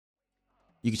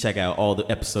You can check out all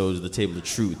the episodes of The Table of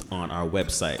Truth on our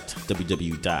website,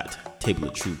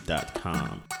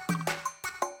 www.tableoftruth.com.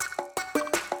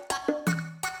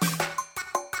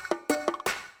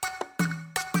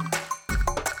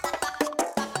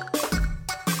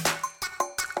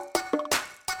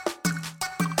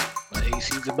 My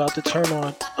AC's about to turn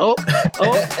on. Oh,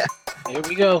 here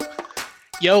we go.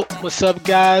 Yo, what's up,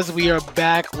 guys? We are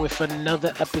back with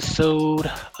another episode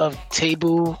of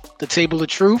The Table of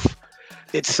Truth.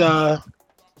 It's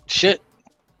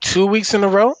 2 weeks in a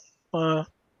row.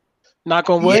 Knock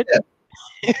on wood.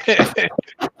 Yeah.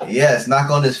 Yes,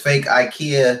 knock on this fake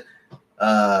IKEA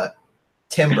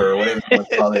timber or whatever you want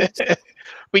to call it.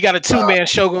 We got a two-man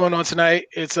show going on tonight.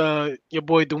 It's your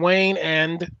boy Dwayne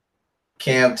and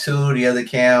Cam 2, the other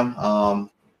Cam.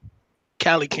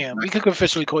 Cali Cam. We could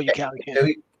officially call you Cali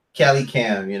Cam. Cali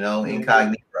Cam,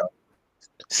 incognito.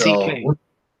 So, CK.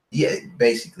 yeah,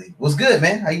 basically. What's good,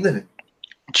 man? How you living?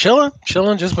 Chilling.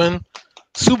 Just been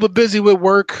super busy with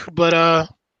work, but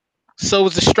so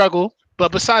is the struggle.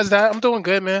 But besides that, I'm doing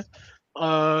good, man.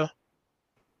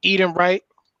 Eating right,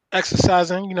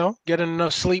 exercising, getting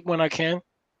enough sleep when I can.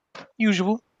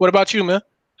 Usual. What about you, man?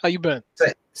 How you been?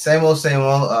 Same old.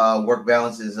 Work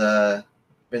balance has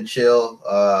been chill.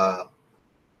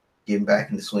 Getting back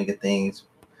in the swing of things.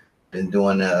 Been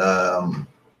doing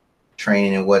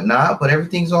training and whatnot, but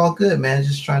everything's all good, man.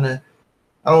 Just trying to,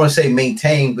 I don't want to say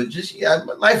maintain, but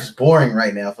my life is boring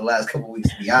right now for the last couple of weeks,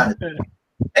 to be honest.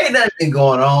 Ain't nothing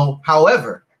going on.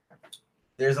 However,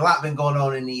 there's a lot been going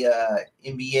on in the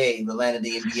NBA, the land of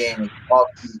the NBA, and off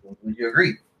season. Would you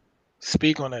agree?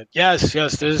 Speak on it. Yes.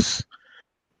 There's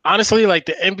honestly, like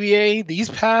the NBA,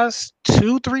 these past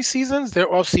 2-3 seasons,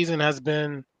 their off season it's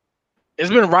been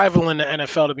rivaling the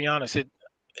NFL. To be honest, it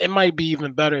might be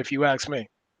even better if you ask me.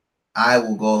 I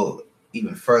will go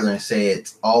even further and say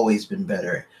it's always been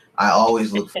better. I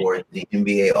always look forward to the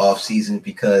NBA offseason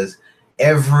because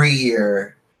every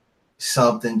year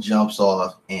something jumps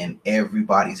off and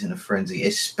everybody's in a frenzy,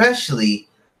 especially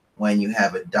when you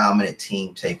have a dominant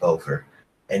team take over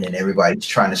and then everybody's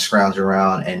trying to scrounge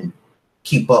around and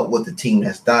keep up with the team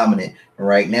that's dominant. And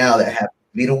right now that happens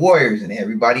to be the Warriors, and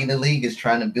everybody in the league is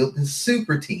trying to build this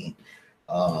super team.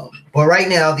 But right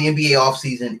now the NBA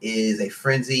offseason is a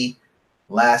frenzy.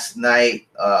 Last night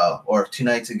or 2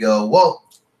 nights ago. Well,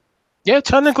 yeah,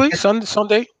 technically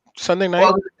Sunday night.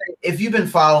 Well, if you've been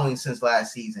following since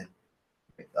last season,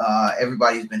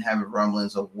 everybody's been having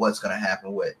rumblings of what's going to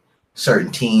happen with certain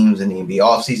teams in the NBA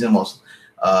offseason. Most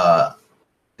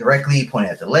directly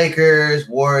pointing at the Lakers,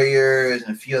 Warriors,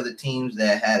 and a few other teams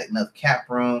that had enough cap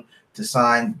room to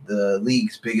sign the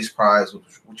league's biggest prize,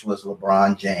 which was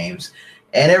LeBron James.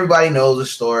 And everybody knows the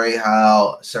story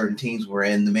how certain teams were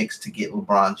in the mix to get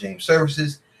LeBron James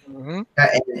services,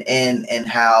 and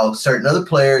how certain other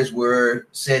players were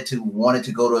said to wanted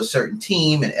to go to a certain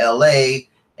team in LA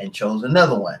and chose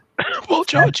another one. Well,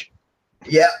 George.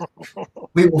 Yeah.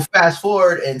 We will fast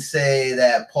forward and say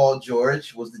that Paul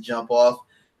George was the jump off.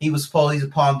 He's a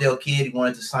Palmdale kid. He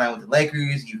wanted to sign with the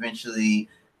Lakers. He eventually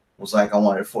was like, I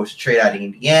wanted to force a trade out of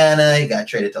Indiana. He got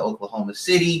traded to Oklahoma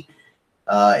City.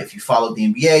 If you followed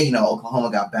the NBA,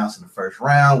 Oklahoma got bounced in the first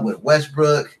round with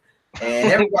Westbrook, and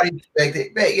everybody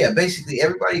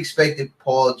everybody expected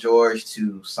Paul George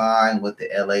to sign with the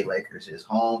LA Lakers, his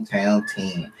hometown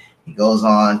team. He goes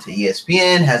on to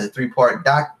ESPN, has a 3-part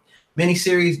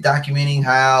miniseries documenting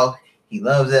how he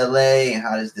loves LA and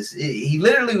how he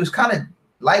literally was kind of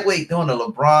lightweight doing the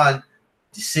LeBron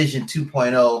decision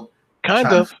 2.0. Kind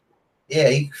of. Yeah,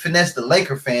 he finessed the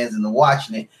Laker fans into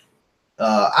watching it.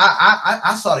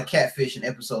 I saw the catfish in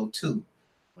episode 2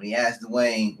 when he asked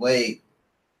Dwayne Wade,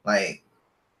 like,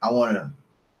 I want to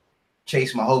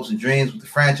chase my hopes and dreams with the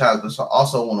franchise, but I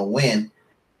also want to win.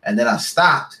 And then I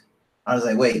stopped. I was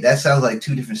like, wait, that sounds like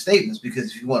 2 different statements,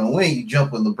 because if you want to win, you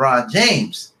jump with LeBron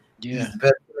James. Yeah. He's the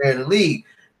best player in the league.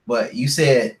 But you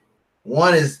said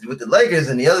one is with the Lakers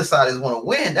and the other side is want to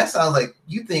win. That sounds like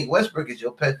you think Westbrook is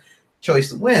your choice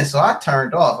to win. So I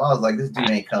turned off. I was like, this dude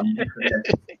ain't coming.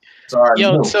 Sorry.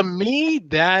 Yo, to me,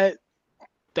 that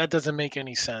doesn't make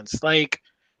any sense. Like,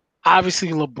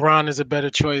 obviously LeBron is a better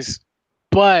choice,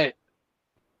 but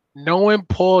knowing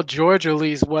Paul George, or at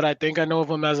least what I think I know of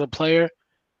him as a player,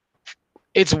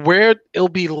 it's weird. It'll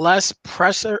be less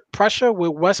pressure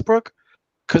with Westbrook,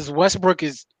 because Westbrook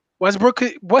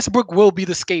will be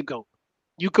the scapegoat.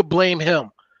 You could blame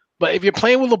him. But if you're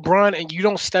playing with LeBron and you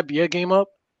don't step your game up,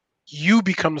 you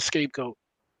become the scapegoat.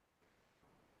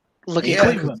 Look at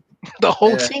Cleveland. The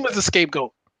whole team is a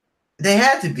scapegoat. They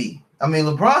had to be. I mean,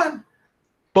 LeBron.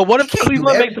 But what if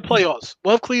Cleveland makes the playoffs?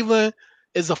 What if Cleveland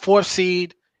is the 4th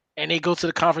seed and they go to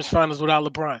the conference finals without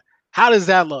LeBron. How does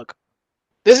that look?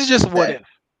 This is just what if.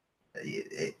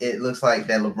 It looks like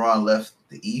that LeBron left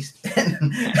the East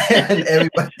and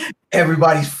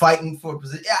everybody's fighting for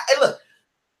position. Yeah, and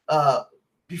look,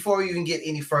 before we even get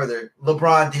any further,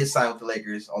 LeBron did sign with the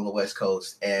Lakers on the West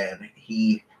Coast, and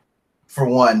he, for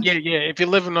one, yeah. If you're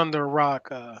living under a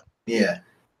rock, yeah.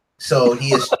 So he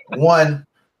has one,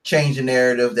 changed the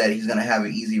narrative that he's going to have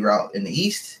an easy route in the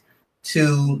East.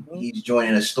 Two, he's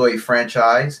joining a storied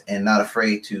franchise and not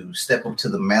afraid to step up to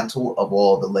the mantle of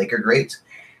all the Laker greats.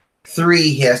 Three,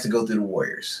 he has to go through the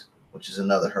Warriors, which is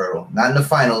another hurdle. Not in the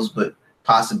finals, but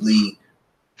possibly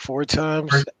 4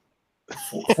 times.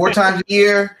 4 times a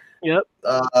year. Yep.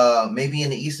 Maybe in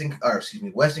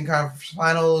the Western Conference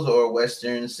Finals or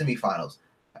Western semifinals.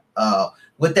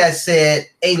 With that said,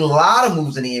 a lot of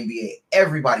moves in the NBA,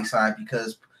 everybody signed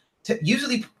because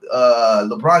usually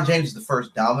LeBron James is the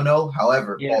first domino.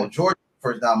 However, Paul George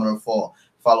first domino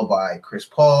followed by Chris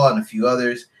Paul and a few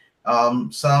others.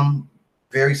 Some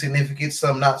very significant,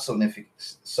 some not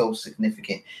so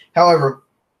significant. However,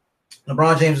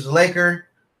 LeBron James is a Laker,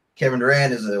 Kevin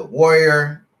Durant is a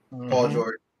Warrior, Paul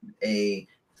George a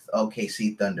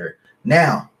OKC Thunder.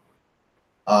 Now,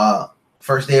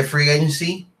 first day of free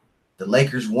agency, the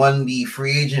Lakers won the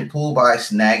free agent pool by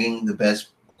snagging the best,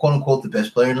 quote unquote, the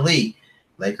best player in the league.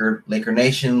 Laker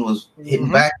Nation was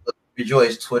hitting back,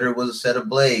 rejoiced. Twitter was a set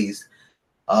ablaze.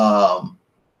 Fast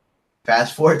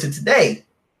forward to today,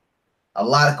 a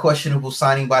lot of questionable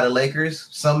signing by the Lakers.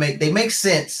 Some make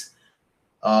sense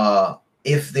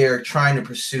if they're trying to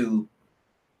pursue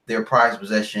their prized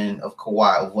possession of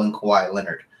Kawhi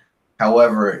Leonard.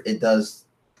 However, it does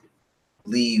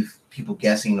leave people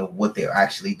guessing of what they're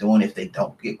actually doing if they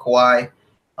don't get Kawhi.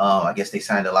 I guess they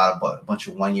signed a bunch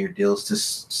of 1-year deals to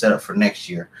set up for next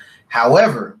year.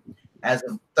 However, as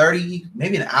of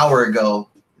maybe an hour ago,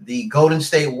 the Golden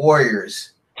State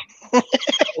Warriors,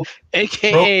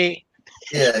 aka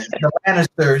the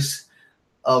Lannisters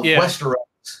of Westeros,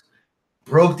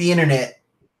 broke the internet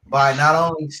by not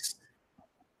only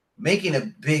making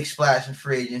a big splash in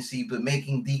free agency, but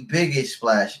making the biggest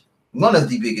splash, one of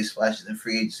the biggest splashes in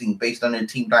free agency based on their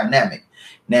team dynamic.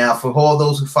 Now, for all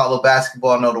those who follow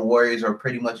basketball, know the Warriors are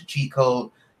pretty much a cheat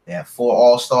code. They have 4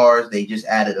 All-Stars. They just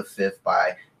added a 5th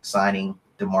by signing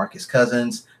DeMarcus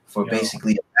Cousins for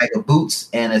basically a bag of boots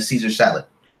and a Caesar salad.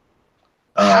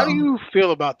 How do you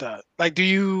feel about that? Like, do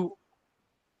you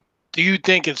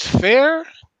think it's fair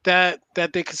that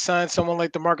they could sign someone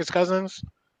like DeMarcus Cousins?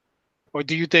 Or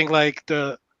do you think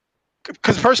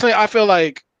because personally I feel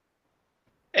like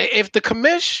if the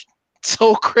commish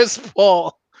told Chris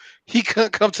Paul he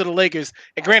couldn't come to the Lakers,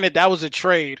 and granted that was a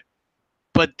trade,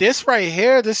 but this right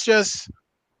here, this just,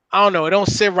 I don't know, it don't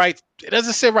sit right. It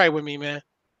doesn't sit right with me, man.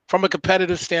 From a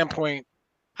competitive standpoint,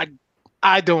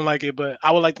 I don't like it, but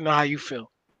I would like to know how you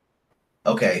feel.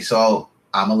 Okay, so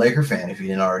I'm a Laker fan, if you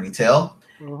didn't already tell.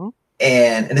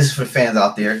 And this is for fans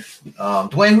out there.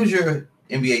 Dwayne, who's your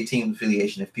NBA team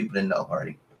affiliation if people didn't know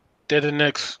already? They're the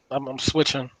Knicks. I'm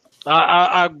switching.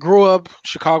 I grew up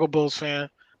Chicago Bulls fan.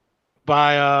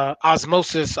 By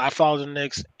osmosis, I follow the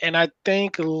Knicks. And I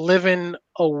think living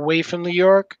away from New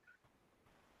York,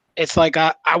 it's like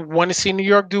I want to see New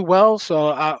York do well,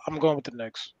 so I'm going with the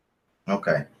Knicks.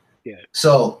 Okay. Yeah.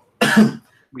 So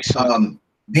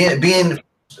being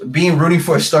rooting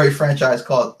for a storied franchise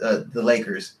called the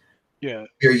Lakers, you're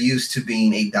used to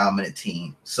being a dominant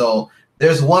team. So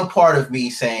there's one part of me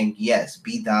saying, yes,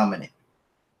 be dominant.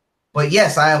 But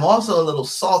yes, I am also a little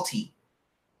salty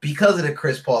because of the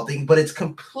Chris Paul thing, but it's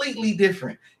completely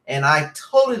different. And I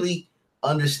totally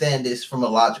understand this from a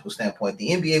logical standpoint. The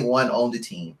NBA, 1, owned the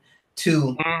team.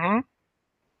 2,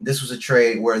 this was a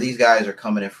trade where these guys are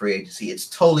coming in free agency. It's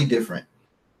totally different.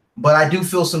 But I do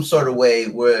feel some sort of way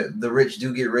where the rich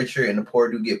do get richer and the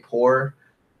poor do get poorer.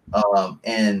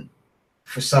 And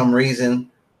for some reason,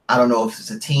 I don't know if it's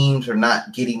the teams are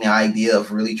not getting the idea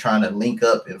of really trying to link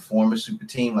up and form a super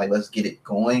team. Like, let's get it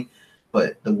going.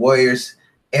 But the Warriors,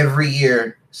 every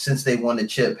year since they won the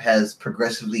chip, has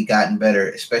progressively gotten better,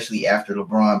 especially after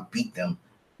LeBron beat them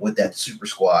with that super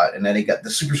squad. And then the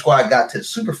super squad got to the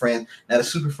Super Friends. Now the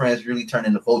Super Friends really turned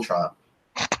into Voltron.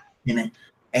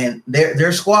 And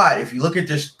their squad, if you look at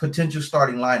their potential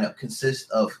starting lineup, consists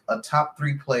of a top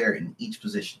 3 player in each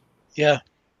position. Yeah.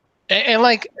 And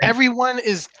like everyone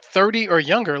is 30 or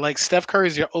younger. Like Steph Curry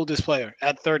is your oldest player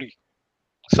at 30.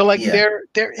 So like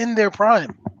they're in their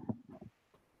prime.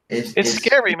 It's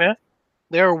scary, man.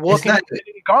 They're walking the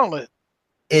Infinity Gauntlet.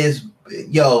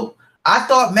 I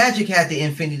thought Magic had the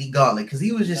Infinity Gauntlet because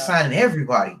he was just signing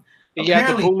everybody. He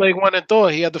had the bootleg one in Thor.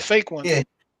 He had the fake one. Yeah.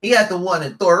 He had the one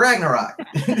in Thor Ragnarok.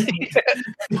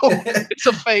 It's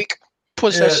a fake.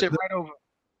 Push that shit right over.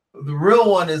 The real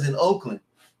one is in Oakland.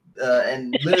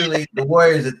 And literally the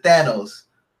Warriors are Thanos.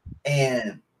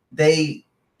 And they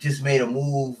just made a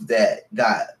move that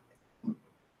got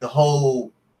the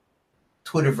whole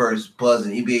Twitterverse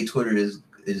buzzing. NBA Twitter is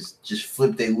just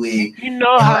flipped their wig. You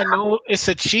know how I know it's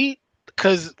a cheat?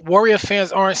 Because Warrior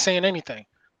fans aren't saying anything.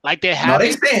 Like they have.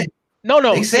 They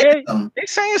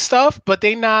saying stuff, but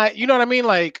they not. You know what I mean?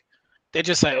 Like they're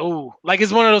just like, oh, like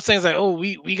it's one of those things. Like, oh,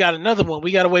 we got another one.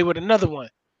 We got away with another one.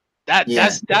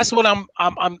 That's what I'm.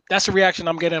 That's the reaction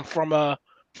I'm getting from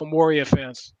Warrior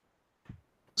fans.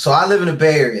 So I live in the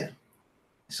Bay Area,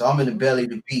 so I'm in the belly of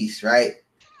the beast, right?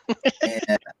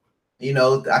 And you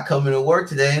know, I come into work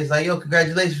today. It's like, yo,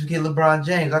 congratulations for getting LeBron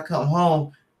James. I come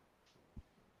home.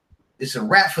 It's a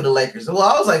wrap for the Lakers. Well,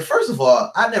 I was like, first of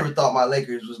all, I never thought my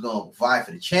Lakers was going to vie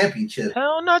for the championship.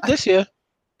 Hell, not this year.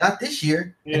 Not this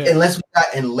year. Yeah. Unless we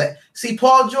got see,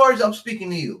 Paul George, I'm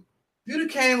speaking to you. If you'd have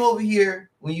came over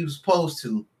here when you was supposed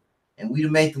to, and we'd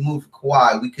have made the move for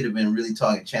Kawhi, we could have been really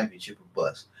talking championship or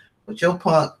bust. But your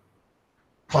punk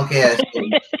ass,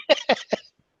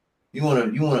 you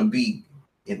wanna be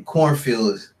in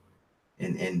cornfields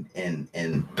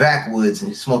and backwoods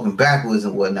and smoking backwoods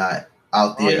and whatnot.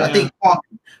 Out there, I think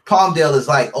Palmdale is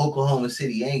like Oklahoma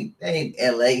City. They ain't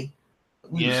LA.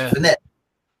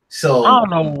 So I don't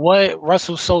know what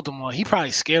Russell sold them on. He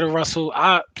probably scared of Russell.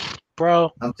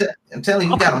 Bro, I'm telling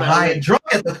you, he got him high and drunk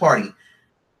at the party.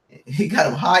 He got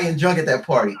him high and drunk at that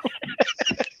party.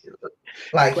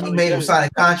 Like he made him sign a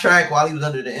contract while he was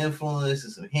under the influence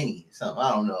of some Henny, something.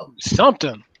 I don't know.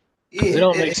 Something. Yeah, it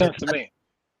don't make sense to me.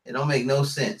 It don't make no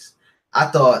sense. I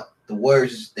thought the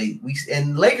Warriors,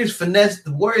 and Lakers finessed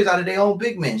the Warriors out of their own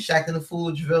big men. Shaq and the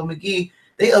Fool, JaVale McGee.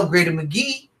 They upgraded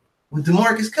McGee with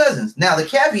DeMarcus Cousins. Now the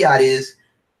caveat is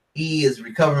he is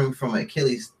recovering from an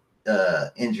Achilles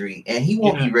injury, and he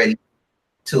won't be ready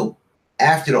till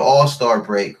after the All-Star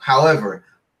break. However,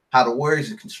 how the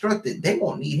Warriors are constructed, they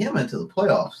won't need him until the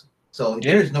playoffs. So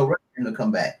there's no rush for him to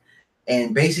come back.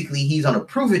 And basically, he's on a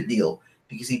prove-it deal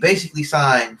because he basically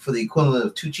signed for the equivalent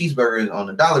of 2 cheeseburgers on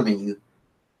the dollar menu.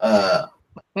 To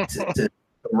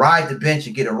ride the bench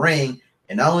and get a ring,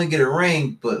 and not only get a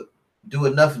ring, but do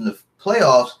enough in the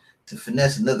playoffs to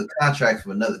finesse another contract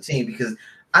from another team. Because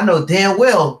I know damn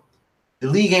well the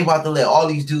league ain't about to let all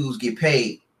these dudes get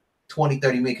paid 20,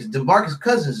 30 million. Because DeMarcus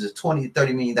Cousins is a $20 to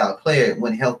 $30 million player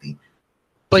when healthy.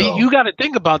 But you got to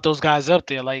think about those guys up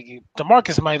there. Like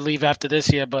DeMarcus might leave after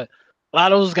this year, but a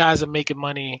lot of those guys are making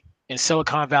money in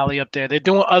Silicon Valley up there. They're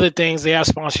doing other things. They have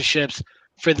sponsorships.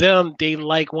 For them, they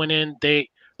like winning. They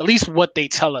at least what they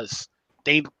tell us.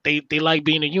 They like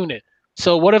being a unit.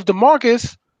 So what if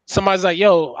DeMarcus, somebody's like,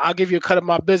 yo, I'll give you a cut of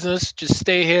my business. Just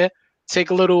stay here, take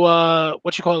a little a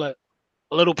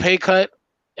little pay cut,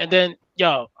 and then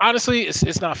honestly,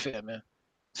 it's not fair, man.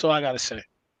 So I gotta say.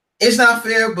 It's not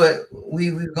fair, but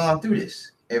we've gone through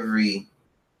this every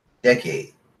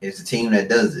decade. It's a team that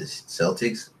does this.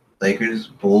 Celtics, Lakers,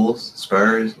 Bulls,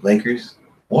 Spurs, Lakers,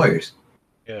 Warriors.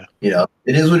 Yeah.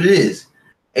 It is what it is.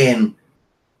 And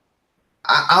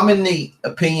I'm in the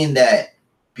opinion that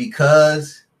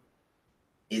because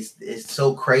it's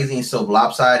so crazy and so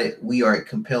lopsided, we are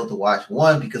compelled to watch.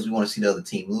 One, because we want to see the other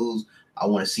team lose. I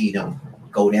want to see them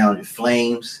go down in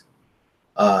flames.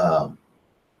 But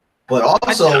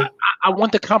also I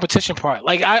want the competition part.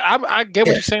 Like I get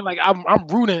what you're saying. Like I'm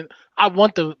rooting. I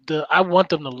want them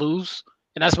to lose,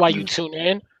 and that's why you tune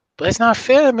in. But it's not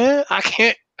fair, man. I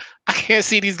can't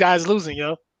see these guys losing,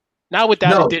 yo. Not with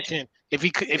that addition. If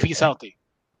he's healthy.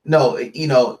 No,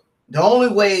 the only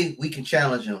way we can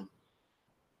challenge him,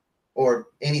 or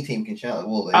any team can challenge.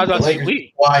 Well, I was about to say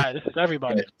we. This is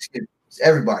everybody. It's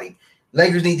everybody.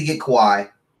 Lakers need to get Kawhi.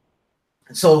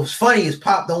 So it's funny is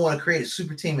Pop don't want to create a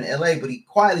super team in LA, but he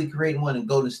quietly created one in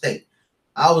Golden State.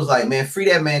 I was like, man, free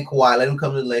that man Kawhi. Let him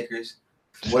come to the Lakers.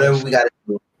 Whatever we got to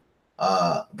do.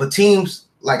 But teams,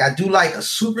 like I do like a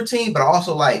super team, but I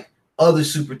also like other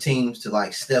super teams to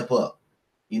like step up.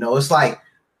 It's like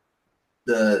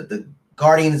the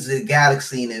Guardians of the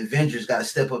Galaxy and the Avengers got to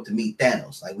step up to meet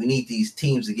Thanos. Like we need these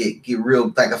teams to get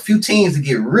real, like a few teams to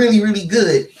get really, really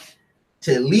good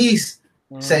to at least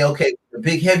say, okay, the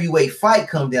big heavyweight fight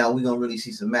come down, we're gonna really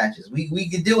see some matches. We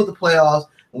can deal with the playoffs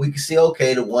and we can see,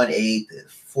 okay, the 1-8, the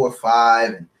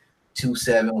 4-5, and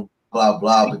 2-7, blah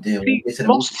blah. But then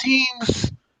most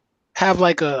teams have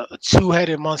like a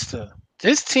two-headed monster.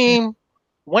 This team,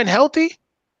 when healthy,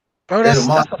 bro, that's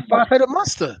a 5-headed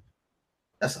monster.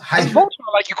 That's a Hydra,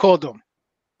 Voltron, like you called them.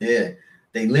 Yeah,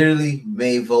 They literally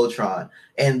made Voltron.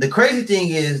 And the crazy thing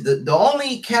is, the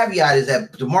only caveat is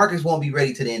that DeMarcus won't be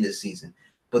ready to the end of the season.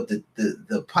 But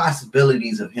the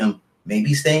possibilities of him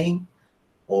maybe staying,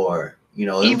 or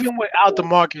even without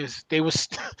DeMarcus, they were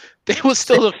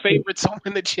still the favorites to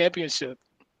win the championship.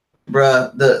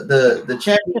 Bruh, the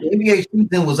champion the NBA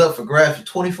season was up for grabs for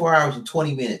 24 hours and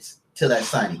 20 minutes till that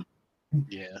signing.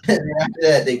 Yeah. And after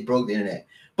that, they broke the internet.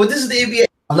 But this is the NBA.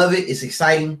 I love it. It's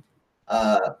exciting.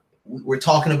 We're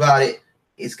talking about it.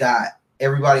 It's got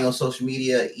everybody on social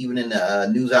media, even in the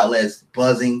news outlets,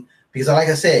 buzzing. Because like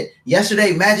I said,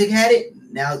 yesterday Magic had it.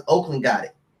 Now Oakland got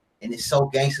it. And it's so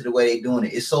gangster the way they're doing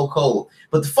it. It's so cold.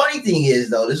 But the funny thing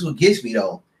is, though, this is what gets me,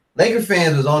 though. Laker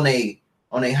fans was on a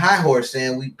high horse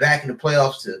saying we back in the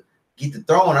playoffs to get the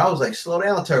throne. I was like, slow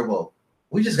down, Turbo.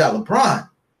 We just got LeBron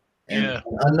and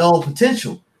unknown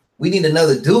potential. We need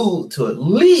another dude to at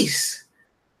least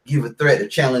give a threat to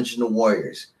challenging the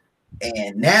Warriors.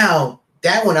 And now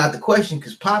that went out the question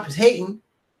because Pop is hating,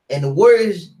 and the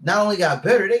Warriors not only got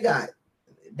better,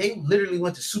 they literally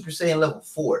went to Super Saiyan level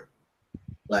 4.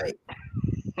 Like,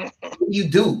 what do you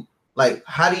do? Like,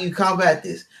 how do you combat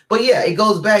this? But yeah, it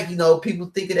goes back, people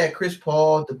think of that Chris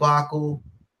Paul debacle.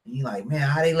 And you're like, man,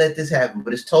 how they let this happen?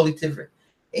 But it's totally different.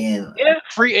 And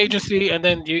free agency, and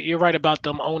then you're right about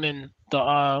them owning the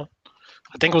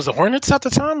I think it was the Hornets at the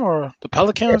time or the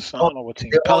Pelicans. I don't know what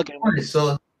team. Pelicans.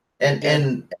 So and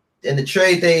the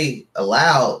trade they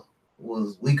allowed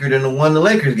was weaker than the one the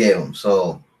Lakers gave them.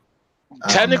 So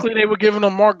technically they were giving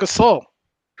them Marc Gasol.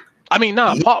 I mean,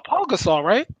 Paul Gasol,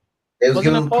 right? It was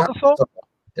giving Paul Gasol.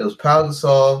 It was Paul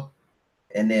Gasol,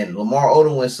 and then Lamar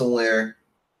Odom went somewhere,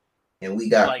 and we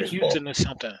got like Chris Houston Paul. or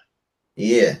something.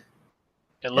 Yeah.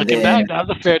 And looking back, that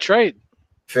was a fair trade.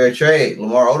 Fair trade.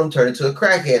 Lamar Odom turned into a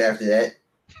crackhead after that,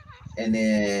 and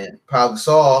then Paul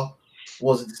Gasol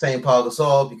wasn't the same Paul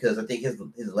Gasol because I think his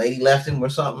lady left him or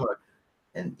something,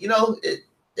 and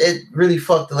it really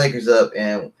fucked the Lakers up,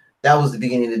 and that was the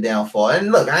beginning of the downfall.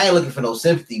 And look, I ain't looking for no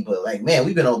sympathy, but like, man,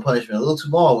 we've been on punishment a little too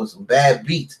long with some bad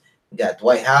beats. We got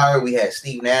Dwight Howard. We had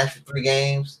Steve Nash for 3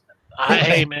 games.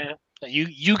 Hey, man,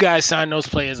 you guys signed those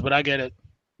players, but I get it.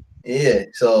 Yeah,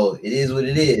 so it is what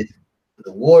it is.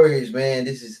 The Warriors, man,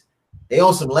 they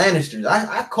own some Lannisters.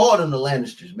 I call them the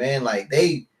Lannisters, man. Like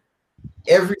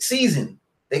every season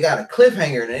they got a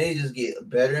cliffhanger and they just get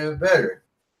better and better.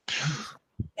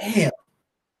 Damn.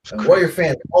 And Warrior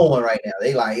fans are on right now.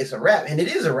 They like it's a wrap, and it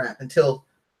is a wrap until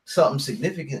something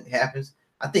significant happens.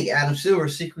 I think Adam Silver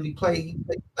secretly played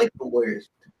for the Warriors.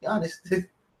 To be honest,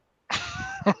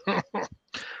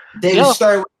 David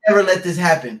Stern would never let this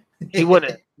happen. He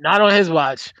wouldn't. Not on his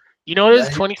watch. You know, it is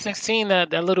 2016.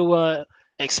 That little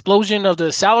explosion of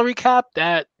the salary cap.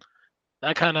 That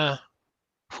kind of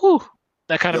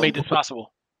made this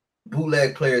possible.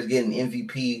 Bootleg players getting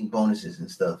MVP bonuses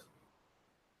and stuff.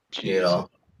 Jeez.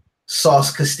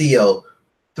 Sauce Castillo,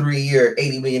 3-year,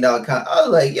 $80 million contract. I was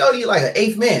like, yo, you're like an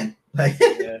 8th man. Like,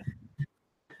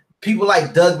 people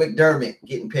like Doug McDermott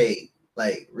getting paid.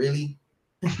 Like, really?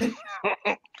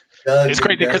 It's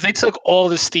crazy because they took all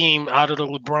the steam out of the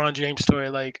LeBron James story.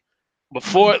 Like,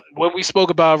 before, when we spoke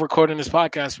about recording this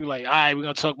podcast, we were like, all right, we're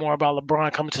going to talk more about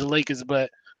LeBron coming to the Lakers.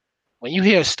 But when you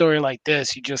hear a story like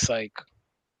this, you just like,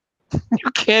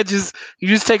 you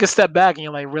just take a step back and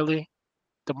you're like, really?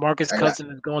 DeMarcus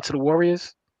Cousins is going to the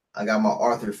Warriors? I got my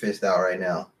Arthur fist out right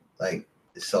now. Like,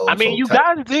 so. I mean, you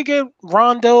guys did get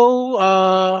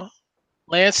Rondo,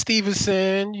 Lance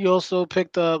Stevenson. You also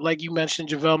picked up, like you mentioned,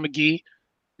 JaVale McGee.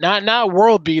 Not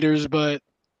world beaters, but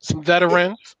some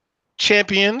veterans,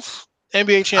 champions,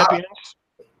 NBA champions.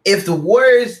 If the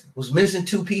Warriors was missing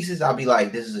 2 pieces, I'd be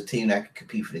like, this is a team that can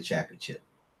compete for the championship.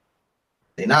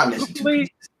 They're not missing 2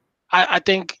 pieces. I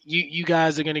think you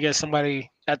guys are going to get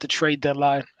somebody at the trade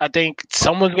deadline. I think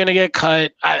someone's going to get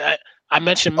cut. I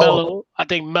mentioned Melo. I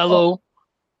think Melo,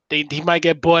 he might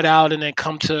get bought out and then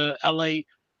come to LA.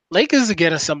 Lakers are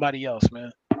getting somebody else,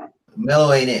 man.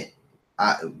 Melo ain't it.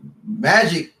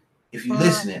 Magic, if you're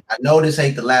listening, I know this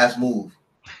ain't the last move.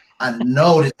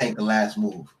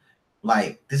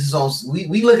 Like, this is on.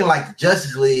 We looking like the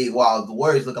Justice League while the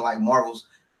Warriors looking like Marvel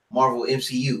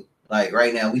MCU. Like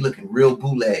right now, we looking real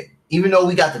bootleg. Even though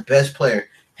we got the best player,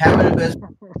 having the best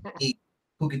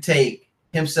who could take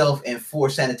himself and 4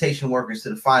 sanitation workers to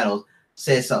the finals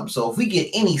says something. So if we get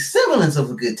any semblance of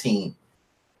a good team,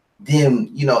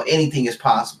 then anything is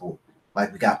possible.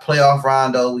 Like we got playoff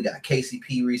Rondo, we got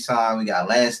KCP re-signed, we got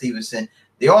Lance Stevenson.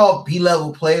 They're all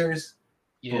B-level players.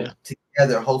 Yeah.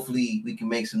 Together, hopefully we can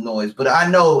make some noise. But I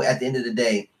know at the end of the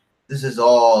day, this is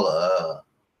all a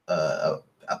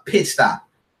pit stop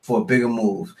for a bigger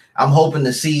move. I'm hoping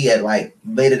to see at like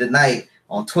later tonight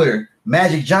on Twitter.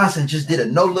 Magic Johnson just did a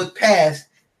no-look pass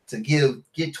to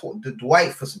get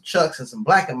Dwight for some chucks and some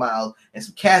Black and Miles and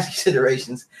some cash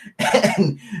considerations,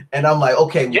 and I'm like,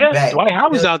 okay, we're back. Dwight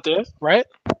Howard was out there, right?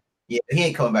 Yeah, he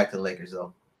ain't coming back to the Lakers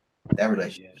though. That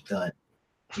relationship is done.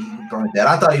 He burned that.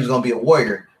 I thought he was gonna be a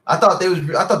Warrior. I thought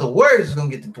the Warriors was gonna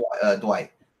get to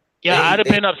Dwight. Yeah, I'd have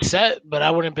been upset, but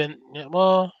I wouldn't have been.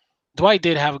 Well, Dwight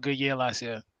did have a good year last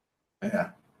year. Yeah.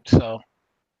 So,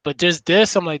 but just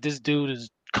this, I'm like, this dude is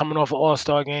coming off an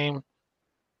All-Star game.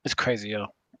 It's crazy, yo.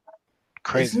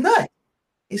 Crazy.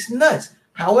 It's nuts.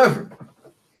 However,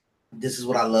 this is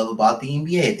what I love about the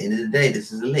NBA. At the end of the day,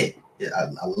 this is lit. I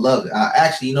love it.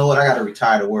 Actually, you know what? I got to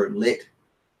retire the word lit.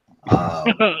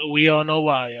 We all know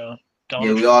why, yo.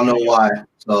 We all know why.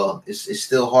 So it's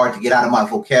still hard to get out of my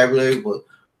vocabulary, but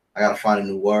I got to find a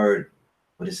new word.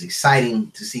 But it's exciting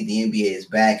to see the NBA is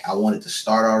back. I want it to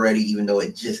start already, even though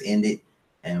it just ended,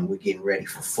 and we're getting ready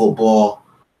for football.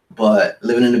 But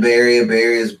living in the Bay Area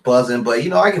is buzzing. But,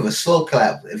 I give a slow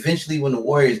clap. Eventually, when the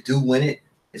Warriors do win it,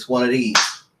 it's one of these.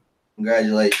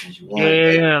 Congratulations. You won.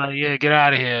 Yeah, get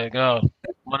out of here. Go.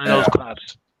 One of those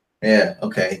claps. Yeah,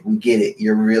 okay. We get it.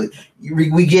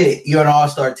 We get it. You're an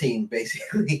all-star team,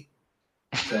 basically.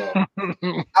 So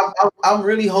I'm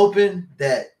really hoping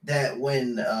that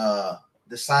when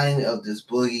the signing of this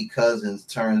Boogie Cousins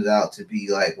turns out to be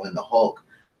like when the Hulk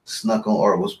snuck on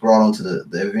or was brought onto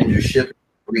the Avengers ship,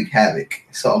 wreak havoc.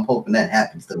 So I'm hoping that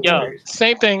happens to the Warriors.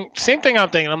 Same thing I'm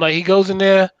thinking. I'm like, he goes in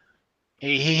there,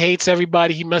 he hates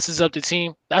everybody, he messes up the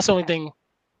team. That's the only thing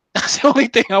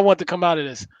I want to come out of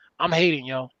this. I'm hating,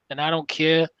 yo, and I don't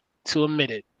care to admit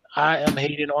it. I am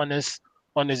hating on this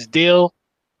deal,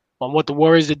 on what the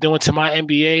Warriors are doing to my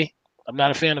NBA. I'm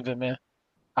not a fan of it, man.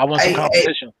 I want some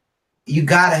competition. You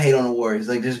gotta hate on the Warriors.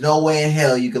 Like, there's no way in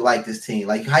hell you could like this team.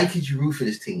 Like, how could you root for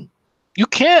this team? You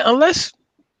can't unless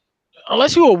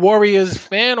you're a Warriors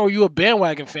fan or you a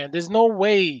bandwagon fan. There's no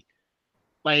way.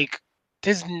 Like,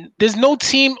 there's no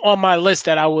team on my list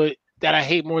that I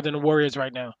hate more than the Warriors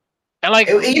right now. And like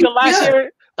last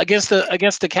year against the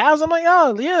Cavs, I'm like,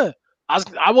 oh yeah.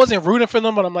 I wasn't rooting for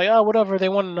them, but I'm like, oh whatever. They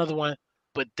won another one.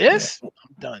 But this, I'm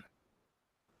done.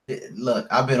 Look,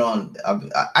 I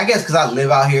guess because I live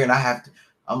out here and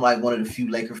I'm like one of the few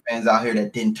Laker fans out here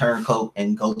that didn't turn coat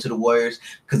and go to the Warriors.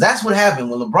 Because that's what happened.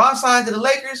 When LeBron signed to the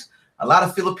Lakers, a lot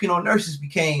of Filipino nurses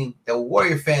that were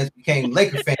Warrior fans became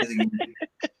Laker fans again.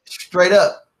 Straight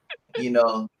up.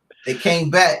 They came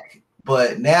back,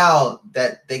 but now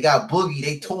that they got Boogie,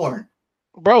 they torn.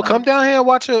 Bro, come down here and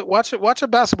watch a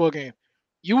basketball game.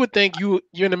 You would think you're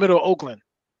in the middle of Oakland.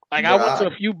 Like, I went to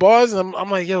a few bars, and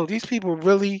I'm like, yo, these people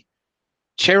really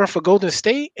cheering for Golden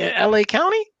State in LA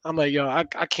County? I'm like, yo, I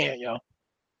can't, yo.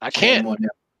 I can't.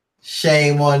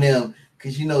 Shame on them.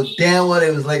 Because you know damn well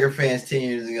they was Laker fans 10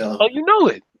 years ago. Oh, you know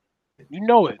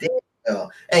it. Damn.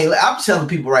 Hey, I'm telling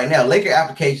people right now, Laker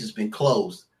application's been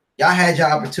closed. Y'all had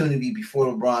your opportunity before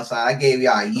LeBron signed. I gave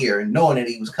y'all a year knowing that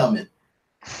he was coming.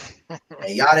 And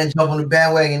y'all didn't jump on the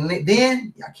bandwagon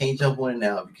then. Y'all can't jump on it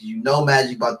now because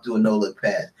Magic about to do a no-look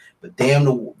pass. But damn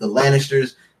the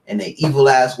Lannisters and their evil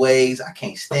ass ways. I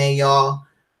can't stand y'all.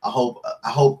 I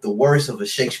hope the worst of a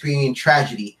Shakespearean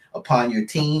tragedy upon your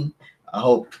team. I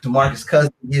hope DeMarcus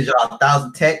Cousins gives y'all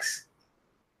 1,000 texts.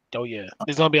 Oh yeah,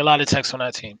 there's gonna be a lot of texts on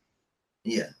that team.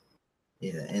 Yeah,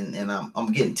 and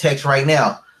I'm getting texts right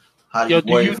now. Do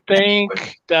you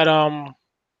think that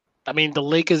I mean, the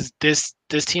Lakers, this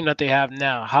team that they have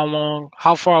now,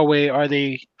 how far away are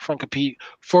they from competing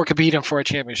for a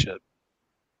championship?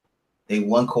 They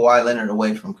won Kawhi Leonard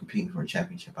away from competing for a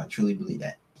championship. I truly believe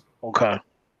that. Okay.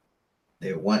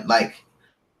 They won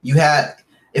you had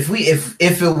if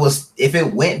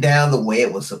it went down the way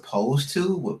it was supposed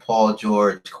to with Paul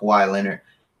George, Kawhi Leonard,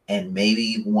 and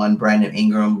maybe one Brandon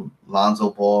Ingram, Lonzo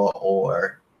Ball,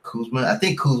 or Kuzma. I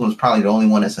think Kuzma's probably the only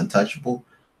one that's untouchable.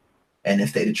 And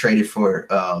if they'd have traded for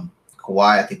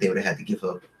Kawhi, I think they would have had to give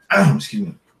up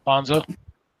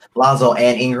Lonzo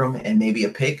and Ingram and maybe a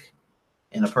pick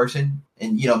in a person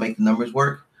and make the numbers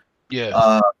work.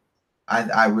 Yeah.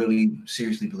 I really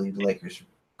seriously believe the Lakers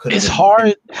could. It's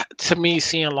hard to me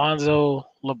seeing Lonzo,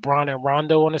 LeBron, and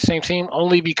Rondo on the same team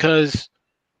only because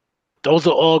those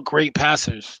are all great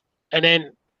passers. And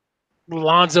then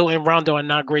Lonzo and Rondo are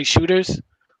not great shooters.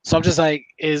 So I'm just like,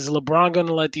 is LeBron going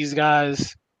to let these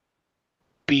guys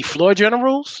be floor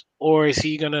generals, or is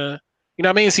he gonna,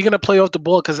 is he gonna play off the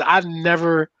ball? Because I've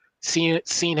never seen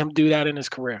him do that in his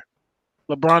career.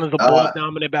 LeBron is a ball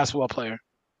dominant basketball player.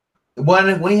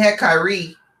 When he had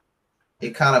Kyrie,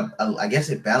 it kind of, I guess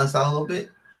it balanced out a little bit,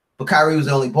 but Kyrie was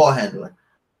the only ball handler.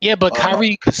 Yeah, but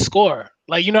Kyrie could score.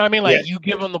 Like, you know what I mean? Like, you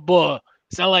give him the ball,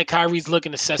 It's not like Kyrie's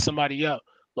looking to set somebody up.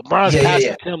 LeBron's Yeah, passing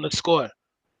yeah. to him to score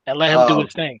and let him do Um,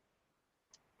 his thing.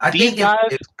 I These think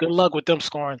guys, good luck with them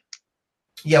scoring.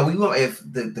 yeah, we will. If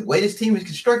the way this team is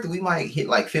constructed, we might hit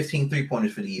like 15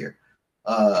 3-pointers for the year.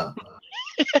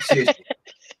 Seriously.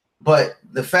 But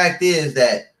the fact is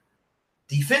that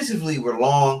defensively, we're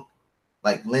long,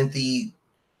 like lengthy.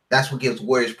 That's what gives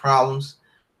Warriors problems.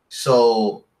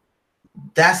 So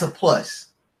that's a plus.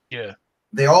 Yeah.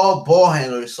 They're all ball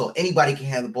handlers, so anybody can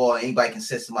have the ball, anybody can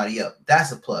set somebody up.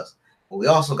 That's a plus. But we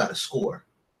also got to score.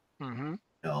 Mm-hmm. You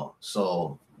know,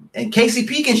 so and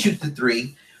KCP can shoot the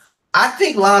three. I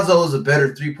think Lonzo is a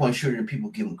better 3-point shooter than people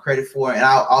give him credit for, and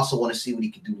I also want to see what he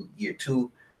can do year 2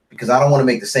 because I don't want to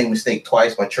make the same mistake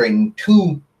twice by trading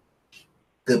 2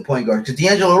 good point guards. Because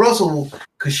D'Angelo Russell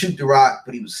could shoot the rock,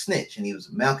 but he was a snitch and he was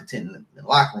a malcontent in the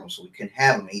locker room, so we couldn't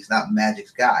have him. And he's not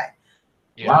Magic's guy.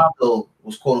 Yeah. Lonzo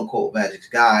was quote unquote Magic's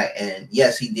guy, and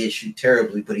yes, he did shoot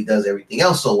terribly, but he does everything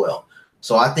else so well.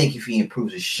 So I think if he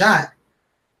improves his shot,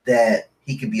 that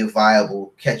he could be a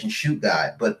viable catch and shoot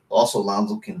guy. But also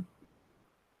Lonzo can.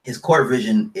 His court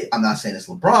vision, I'm not saying it's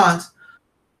LeBron's,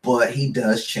 but he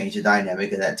does change the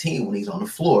dynamic of that team when he's on the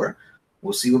floor.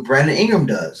 We'll see what Brandon Ingram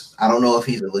does. I don't know if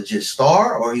he's a legit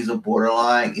star or he's a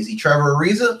borderline. Is he Trevor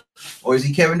Ariza or is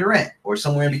he Kevin Durant or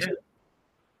somewhere in between?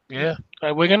 Yeah.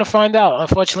 We're going to find out.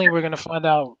 Unfortunately, we're going to find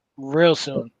out real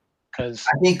soon. Because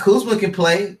I think Kuzma can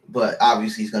play, but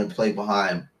obviously he's going to play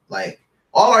behind like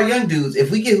all our young dudes.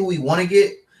 If we get who we want to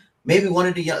get, maybe one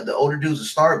of the older dudes will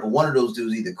start, but one of those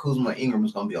dudes, either Kuzma or Ingram,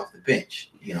 is going to be off the bench.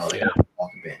 You know, they're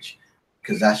off the bench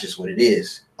because that's just what it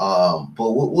is. But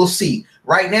we'll see.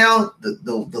 Right now,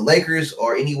 the Lakers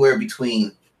are anywhere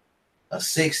between a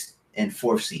 6th and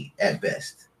 4th seed at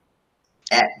best.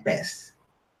 At best.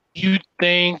 you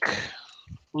think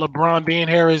LeBron being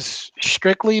here is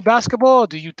strictly basketball? Or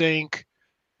do you think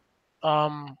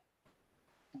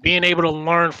being able to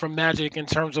learn from Magic in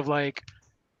terms of like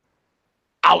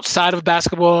outside of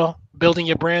basketball, building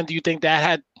your brand, do you think that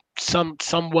had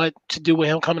somewhat to do with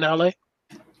him coming to LA?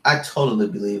 I totally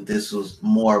believe this was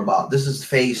more about this is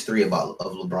phase 3 of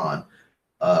LeBron.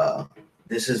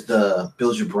 This is the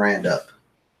build your brand up.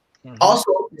 Mm-hmm.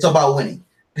 Also, it's about winning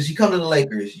because you come to the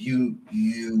Lakers,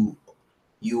 you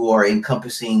are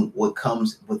encompassing what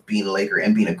comes with being a Laker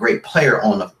and being a great player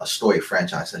on a storied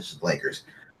franchise such as the Lakers.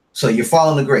 So you're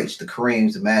following the greats, the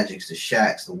Kareems, the Magics, the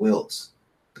Shaqs, the Wilts,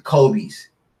 the Kobes,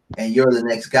 and you're the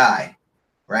next guy,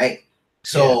 right?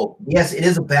 So yes, it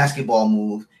is a basketball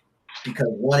move because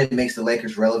one, it makes the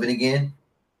Lakers relevant again,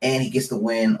 and he gets to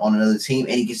win on another team,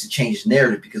 and he gets to change his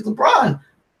narrative because LeBron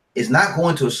is not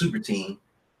going to a super team,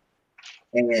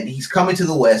 and he's coming to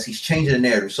the West. He's changing the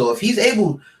narrative. So if he's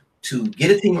able to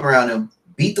get a team around him,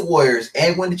 beat the Warriors,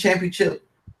 and win the championship,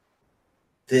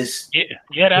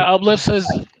 that uplifts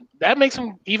that makes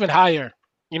him even higher.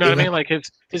 You know what I mean? Like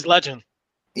his legend.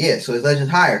 Yeah, so his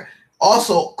legend's higher.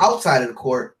 Also, outside of the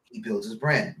court, he builds his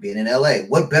brand. Being in LA,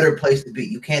 what better place to be?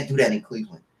 You can't do that in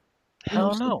Cleveland.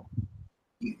 Hell no.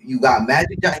 You got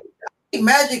Magic.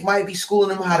 Magic might be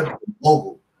schooling him how to be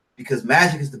mogul because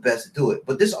Magic is the best to do it.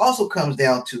 But this also comes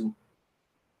down to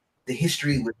the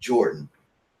history with Jordan,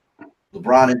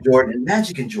 LeBron and Jordan, and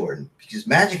Magic and Jordan, because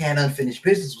Magic had unfinished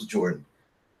business with Jordan.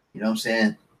 You know what I'm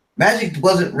saying? Magic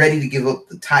wasn't ready to give up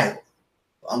the title.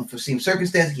 Unforeseen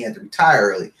circumstances, he had to retire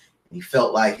early. And he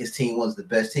felt like his team was the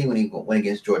best team when he went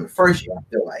against Jordan the first year,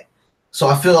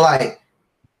 I feel like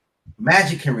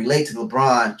Magic can relate to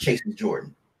LeBron chasing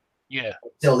Jordan. Yeah.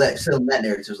 Still that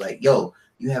narrative was like, yo,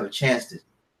 you have a chance to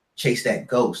chase that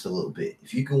ghost a little bit.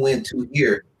 If you can win 2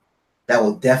 here, that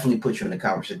will definitely put you in the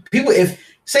conversation. People, if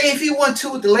he won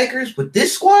 2 with the Lakers with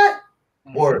this squad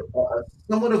or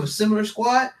somewhat of a similar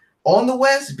squad on the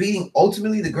West, beating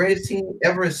ultimately the greatest team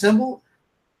ever assembled,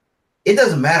 it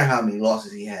doesn't matter how many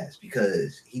losses he has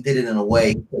because he did it in a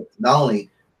way not only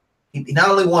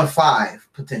won 5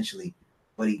 potentially,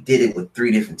 but he did it with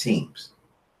 3 different teams.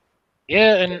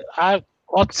 Yeah, and off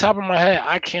the top of my head,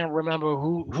 I can't remember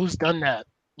who's done that.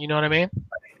 You know what I mean?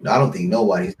 I don't think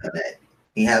nobody's done that.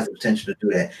 He has the potential to do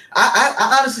that.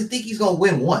 I honestly think he's gonna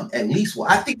win one, at least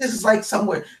one. I think this is like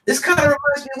somewhere. This kind of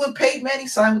reminds me of when Peyton Manning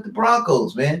signed with the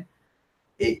Broncos, man.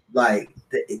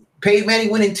 Peyton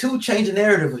Manning winning 2 changed the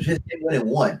narrative of just winning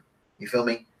 1. You feel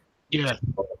me? Yeah.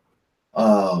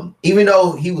 Even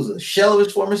though he was a shell of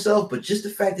his former self, but just the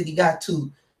fact that he got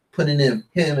 2, putting him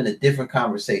in a different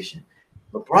conversation.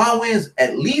 LeBron wins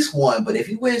at least 1, but if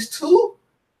he wins 2,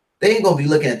 they ain't gonna be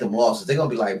looking at them losses. They're gonna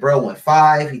be like, bro, won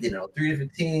 5. He did it on 3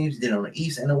 different teams. He did it on the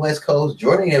East and the West Coast.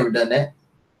 Jordan ain't never done that,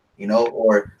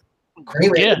 or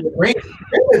Kareem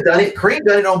has done it. Kareem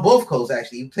done it on both coasts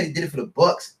actually. He did it for the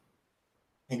Bucks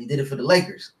and he did it for the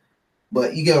Lakers.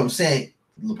 But you get what I'm saying?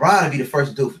 LeBron would be the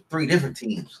first to do it for 3 different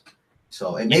teams.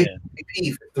 So, and maybe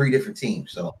MVP for 3 different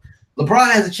teams. So,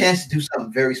 LeBron has a chance to do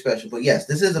something very special. But yes,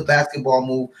 this is a basketball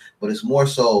move, but it's more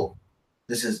so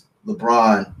this is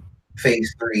LeBron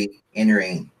phase 3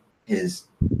 entering his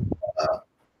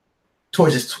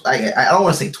towards his I don't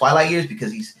want to say twilight years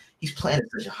because he's playing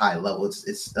at such a high level.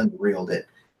 It's unreal that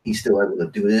he's still able to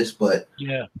do this. But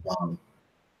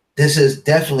this is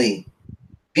definitely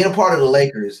being a part of the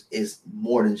Lakers is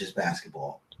more than just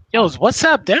basketball. Yo, is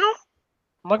WhatsApp down?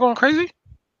 Am I going crazy?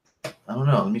 I don't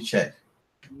know. Let me check.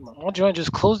 My joint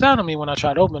just closed down on me when I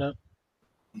tried to open it.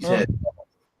 He said,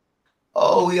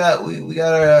 "Oh, we got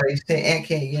our." He said, "Ant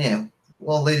can't get in."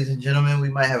 Well, ladies and gentlemen, we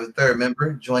might have a third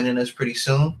member joining us pretty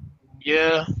soon.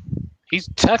 Yeah, he's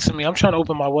texting me. I'm trying to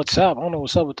open my WhatsApp. I don't know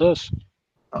what's up with this.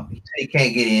 Oh, he said he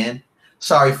can't get in.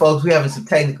 Sorry, folks. We're having some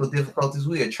technical difficulties.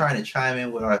 We are trying to chime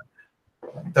in with our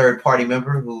third-party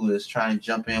member who is trying to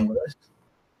jump in with us.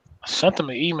 I sent him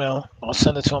an email. I'll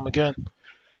send it to him again.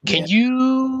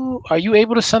 Are you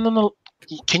able to send them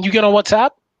can you get on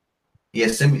WhatsApp? Yeah,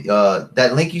 send me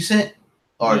that link you sent.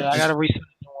 Or I gotta resend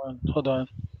one. Hold on.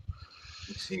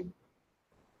 Let's see.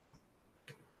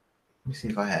 Let me see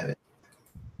if I have it.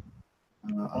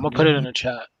 I'm gonna put it in the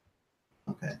chat.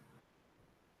 Okay.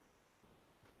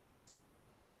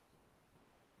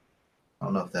 I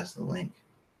don't know if that's the link.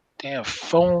 Damn,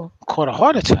 phone caught a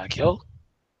heart attack, yo.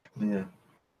 Yeah.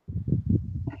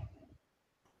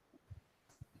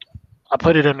 I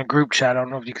put it in the group chat. I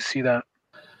don't know if you can see that.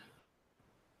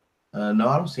 No,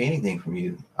 I don't see anything from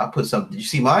you. I put something. Did you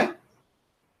see mine?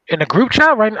 In the group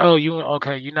chat, right? Oh,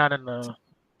 okay. You're not in the.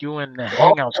 You in the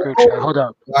Hangouts group chat? Hold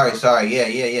up. Sorry.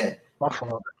 Yeah. My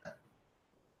fault.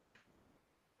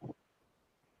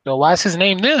 Yo, why is his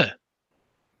name there?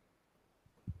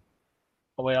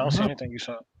 Oh wait, I don't see anything you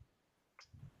said.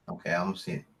 Okay, I'm gonna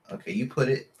see it. Okay, you put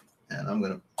it, and I'm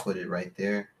gonna put it right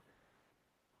there.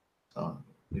 So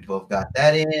we both got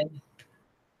that in.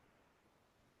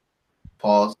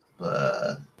 Pause.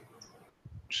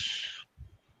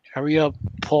 Hurry up,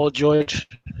 Paul George.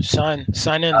 Sign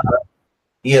in.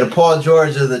 Yeah, the Paul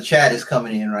George of the chat is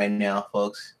coming in right now,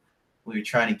 folks. We were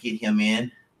trying to get him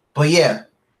in, but yeah,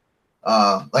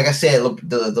 like I said,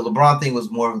 the LeBron thing was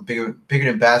more bigger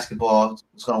than basketball.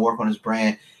 It's going to work on his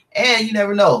brand, and you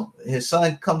never know. His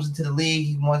son comes into the league.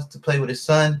 He wants to play with his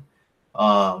son.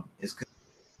 It's good.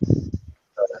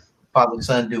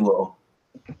 Father-son duo.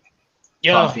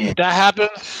 Yeah, if that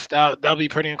happens, that'll be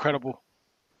pretty incredible.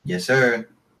 Yes, sir.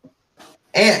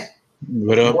 And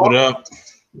what up?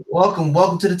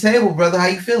 Welcome to the table, brother. How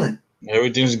you feeling?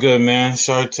 Everything's good, man.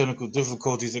 Sorry, technical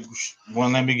difficulties that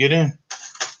won't let me get in.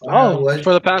 For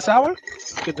the past hour?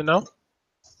 Good to know.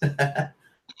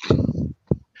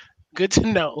 Good to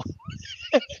know.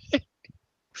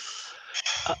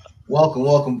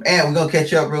 Welcome. And we're going to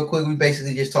catch up real quick. We're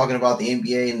basically just talking about the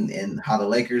NBA and how the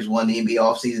Lakers won the NBA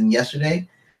offseason yesterday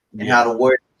and how the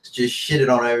Warriors just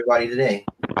shitted on everybody today.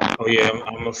 Oh, yeah.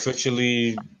 I'm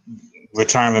officially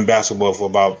retiring basketball for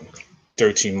about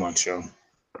 13 months, yo.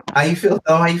 How you feel,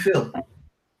 Tom? How you feel?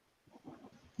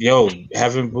 Yo,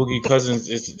 having Boogie Cousins,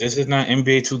 this is not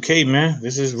NBA 2K, man.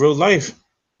 This is real life.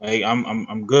 Like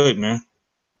I'm good, man.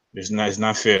 It's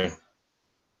not fair.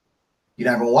 You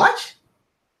not gonna watch?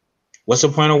 What's the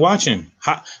point of watching?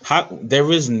 How there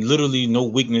is literally no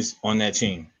weakness on that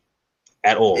team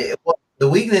at all. The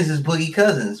weakness is Boogie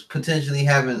Cousins potentially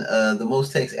having the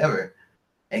most takes ever,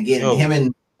 and getting him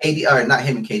and KD, or not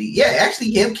him and KD. Yeah,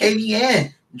 actually him, KD,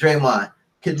 and Draymond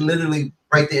could literally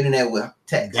break the internet with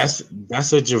text.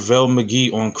 That's a JaVale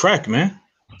McGee on crack, man.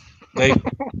 Like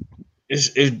it's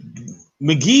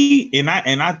McGee and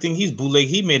I think he's bootleg.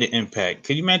 He made an impact.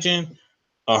 Can you imagine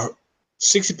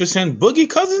 60% Boogie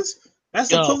Cousins? That's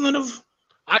the equivalent of.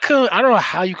 I don't know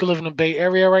how you could live in the Bay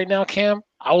Area right now, Cam.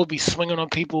 I would be swinging on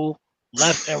people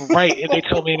left and right if they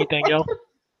told me anything, yo.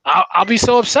 I'll be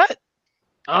so upset.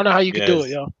 I don't know how you could do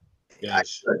it, yo.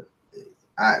 Yes.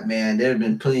 Man, there have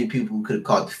been plenty of people who could have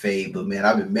caught the fade, but man,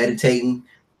 I've been meditating,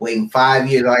 waiting 5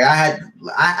 years. Like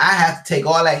I have to take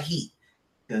all that heat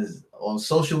because on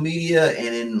social media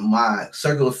and in my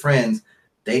circle of friends,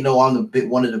 they know I'm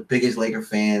one of the biggest Laker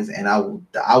fans, and I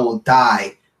will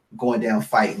die going down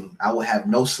fighting. I will have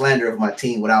no slander of my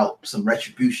team without some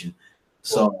retribution.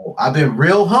 So I've been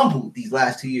real humbled these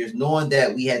last 2 years, knowing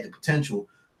that we had the potential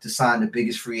to sign the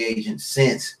biggest free agent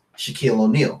since Shaquille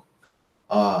O'Neal.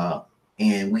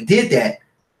 And we did that,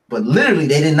 but literally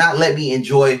they did not let me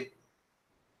enjoy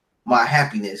my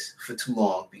happiness for too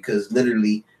long because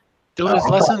literally Dude, it's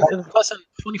less than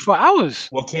 24 hours.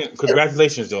 Well,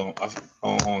 congratulations though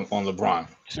on LeBron.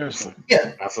 Seriously.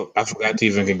 Yeah. I forgot to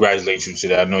even congratulate you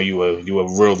today. I know you a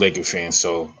real Laker fan,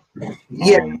 so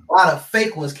Yeah, a lot of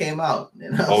fake ones came out.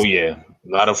 You know? Oh yeah, a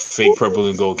lot of fake purple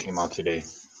and gold came out today.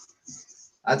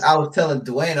 I was telling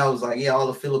Dwayne, I was like, yeah, all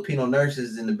the Filipino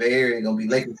nurses in the Bay Area are gonna be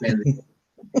Laker fans.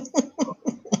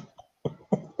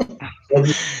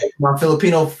 My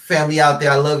Filipino family out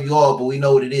there, I love you all, but we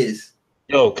know what it is.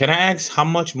 Yo, can I ask how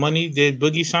much money did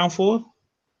Boogie sign for?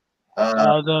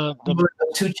 The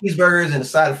 2 cheeseburgers and a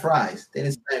side of fries. They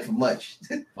didn't sign for much.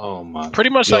 Oh my! pretty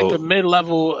much like the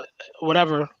mid-level,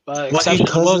 whatever. Exception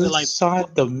was it like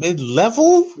the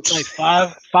mid-level?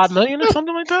 like $5 million or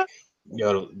something like that.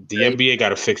 Yo, the NBA got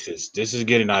to fix this. This is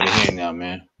getting out of hand now,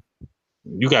 man.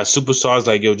 You got superstars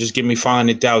like, yo, just give me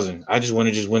 500,000. I just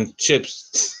want to win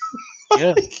chips.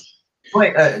 Yeah.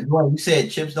 Wait, you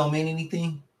said chips don't mean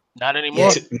anything? Not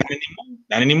anymore. Yeah.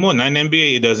 Not anymore. Not in the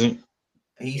NBA, it doesn't.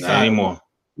 He Not signed anymore.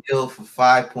 a deal for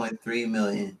 $5.3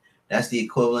 million. That's the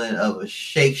equivalent of a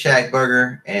Shake Shack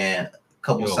burger and a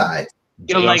couple sides.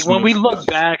 You know, like when we look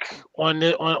back on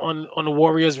the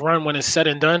Warriors run when it's said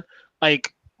and done,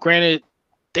 like granted,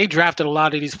 they drafted a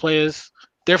lot of these players.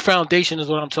 Their foundation is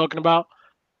what I'm talking about.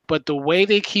 But the way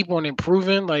they keep on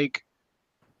improving, like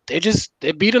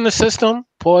they're beating the system.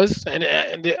 Pause,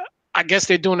 and I guess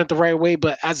they're doing it the right way.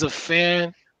 But as a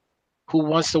fan who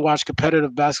wants to watch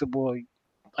competitive basketball,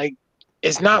 like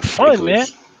it's not fun, man.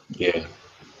 Yeah,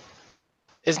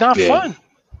 it's not fun.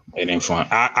 It ain't fun.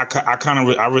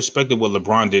 I respected what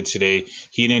LeBron did today.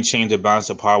 He didn't change the balance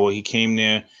of power. He came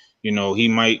there. You know, he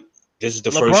might. This is the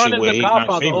LeBron first year where he's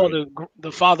not favored.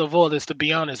 The father of all this, to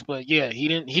be honest. But yeah, he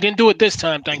didn't do it this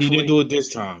time. Thankfully, he didn't do it this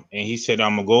time, and he said,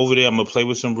 "I'm gonna go over there. I'm gonna play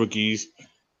with some rookies."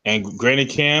 And granted,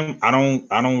 Cam, I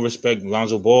don't respect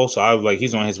Lonzo Ball, so I was like,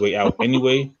 he's on his way out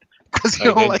anyway. Because you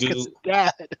don't like his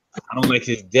dad. I don't like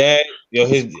his dad. Yo,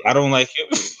 I don't like him.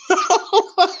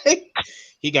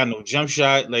 He got no jump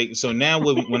shot. Like, so now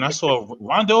when I saw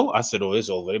Rondo, I said, "Oh, it's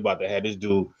over. They about to have this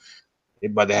dude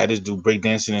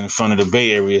breakdancing in front of the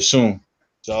Bay Area soon."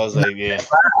 So I was like, "Yeah."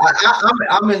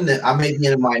 I may be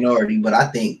in the minority, but I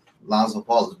think Lonzo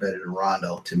Ball is better than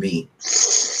Rondo to me.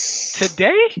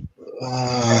 Today?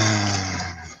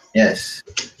 Yes.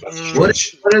 What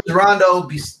does Rondo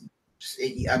be?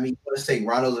 I mean, I want to say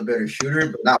Rondo's a better shooter,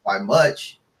 but not by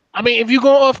much. I mean, if you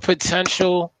go off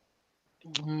potential,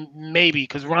 maybe,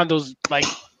 because Rondo's like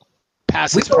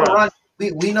past his prime.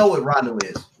 We know what Rondo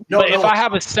is. But if I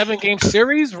have a 7-game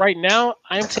series right now,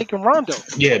 I am taking Rondo.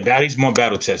 Yeah, he's more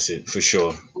battle tested for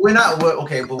sure. We're not but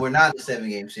we're not in the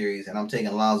 7-game series, and I'm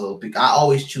taking Lonzo. I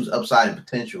always choose upside and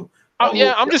potential.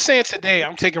 Yeah, I'm just saying today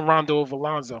I'm taking Rondo over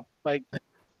Lonzo. Like,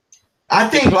 I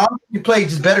think Lonzo played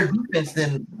just better defense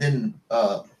than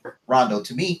Rondo.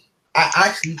 To me, I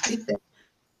actually think that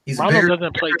Rondo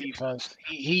doesn't play defense.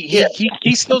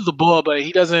 He steals the ball, but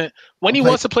he doesn't. When he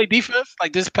wants to play defense,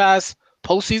 like this past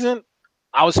postseason,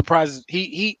 I was surprised.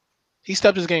 He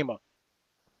stepped his game up.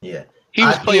 Yeah, he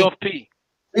was playoff P.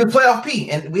 He was playoff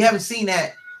P, and we haven't seen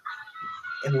that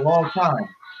in a long time.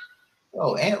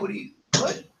 Oh, Ant,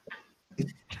 what?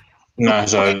 Nah,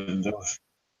 sorry.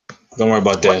 Don't worry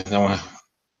about that. Don't worry.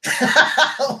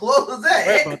 What was that?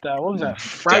 Worry about that. What was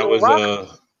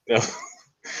that?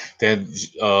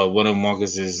 That one of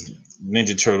Marcus's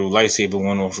Ninja Turtle lightsaber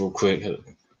went off real quick.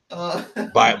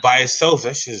 By itself,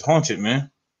 that shit's haunted,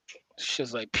 man.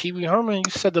 Shit's like Pee Wee Herman.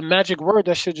 You said the magic word.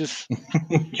 That shit just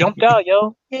jumped out,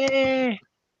 yo. Yeah.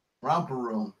 Romper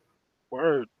room.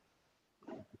 Word.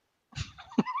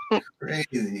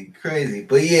 Crazy.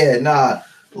 But yeah, nah.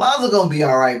 Lonzo gonna be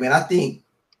all right, man. I think.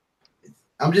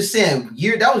 I'm just saying,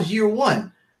 that was year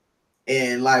 1,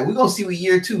 and like we're gonna see what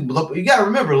year 2. You gotta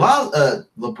remember,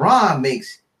 LeBron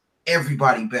makes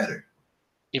everybody better.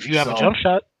 If you have a jump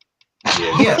shot.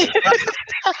 Yeah.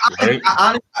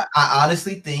 I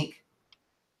honestly think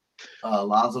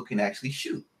Lonzo can actually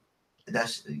shoot.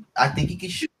 I think he can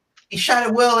shoot. He shot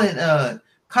it well in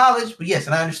college, but yes,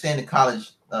 and I understand the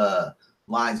college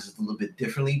lines is a little bit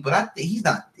differently, but I think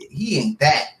he ain't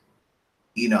that.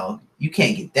 You know, you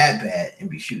can't get that bad and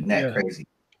be shooting that crazy.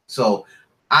 So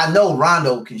I know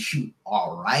Rondo can shoot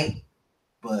all right,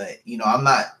 but you know, I'm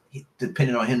not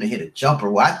depending on him to hit a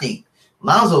jumper. Well, I think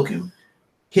Lonzo can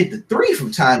hit the 3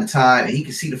 from time to time, and he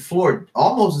can see the floor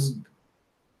almost as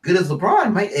good as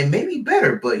LeBron, and maybe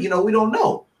better, but you know, we don't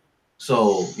know.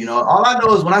 So, you know, all I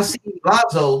know is when I see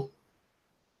Lonzo,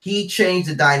 he changed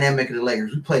the dynamic of the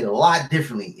Lakers. We played a lot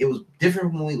differently. It was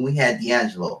different when we had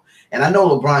D'Angelo. And I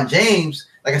know LeBron James,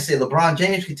 like I said, LeBron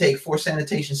James could take 4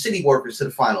 sanitation city workers to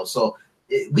the finals. So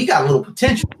we got a little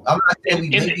potential. I'm not saying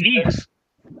we in the East.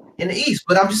 In the East,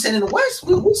 but I'm just saying in the West,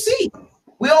 we'll see.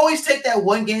 We always take that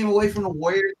one game away from the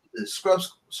Warriors, the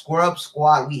scrub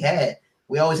squad we had.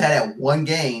 We always had that one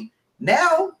game.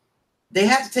 Now they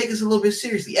have to take us a little bit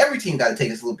seriously. Every team got to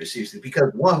take us a little bit seriously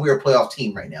because one, we're a playoff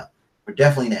team right now. We're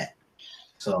definitely that.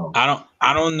 So I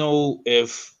don't know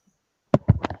if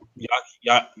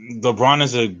LeBron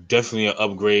is definitely an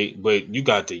upgrade, but you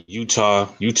got the Utah.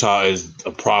 Utah is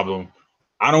a problem.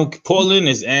 Portland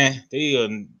is they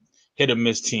a hit or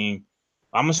miss team.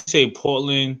 I'm gonna say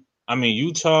Portland. I mean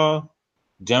Utah,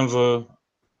 Denver,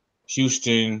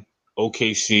 Houston,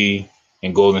 OKC,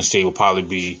 and Golden State will probably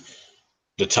be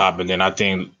the top, and then I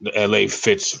think LA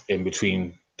fits in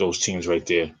between those teams right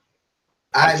there.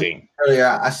 I think earlier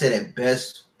I said at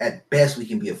best we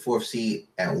can be a 4th seed,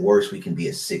 at worst we can be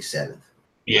a 6th, 7th.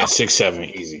 Yeah, 6, 7,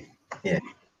 easy. Yeah.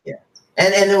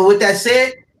 And then with that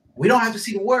said, we don't have to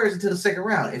see the Warriors until the second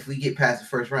round if we get past the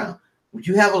first round. Would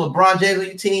you have a LeBron James on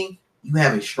your team? You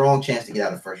have a strong chance to get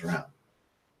out of the first round.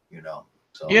 You know.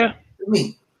 So yeah,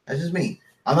 that's just me.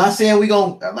 I'm not saying we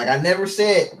gonna I never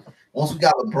said once we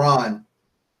got LeBron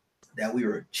that we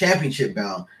were championship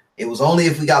bound. It was only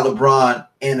if we got LeBron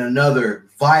and another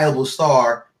viable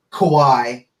star,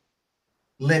 Kawhi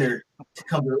Leonard, to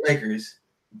come to the Lakers,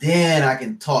 then I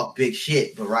can talk big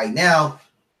shit. But right now,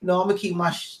 I'm gonna keep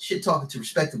my shit talking to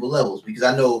respectable levels because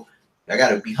I know I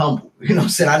gotta be humble. You know what I'm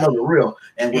saying? I know the real.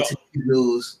 And what today's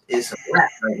news is a wrap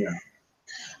right now.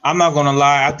 I'm not gonna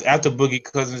lie. After Boogie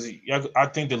Cousins, I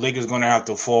think the Lakers gonna have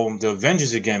to form the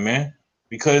Avengers again, man.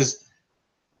 Because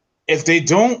if they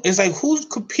don't, it's like who's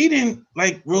competing?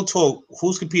 Like real talk,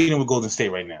 who's competing with Golden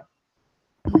State right now?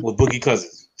 With Boogie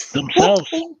Cousins?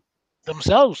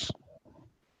 Themselves.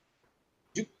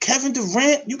 Kevin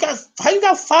Durant, you got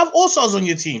 5 All-Stars on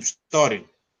your team starting.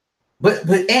 But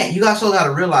Ant, you also got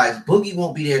to realize Boogie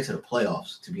won't be there to the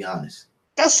playoffs. To be honest,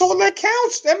 that's all that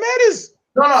counts. That matters.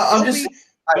 No, I'm just.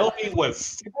 They'll be what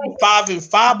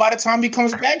 5-5 by the time he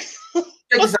comes back.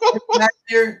 Last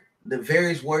year, the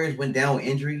various Warriors went down with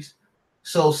injuries.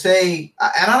 So say,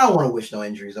 and I don't want to wish no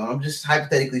injuries on. I'm just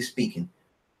hypothetically speaking.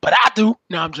 But I do.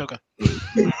 No, I'm joking.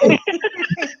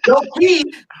 Don't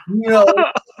keep,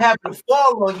 having to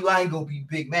fall on you. I ain't gonna be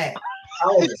big mad.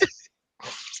 However,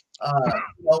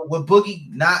 with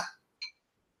Boogie not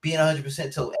being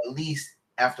 100% till at least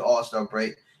after All-Star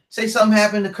break, say something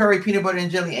happened to Curry peanut butter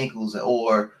and jelly ankles,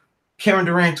 or Kevin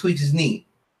Durant tweaks his knee,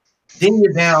 then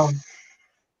you're down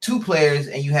 2 players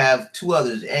and you have 2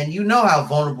 others, and you know how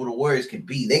vulnerable the Warriors can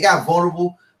be. They got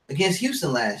vulnerable against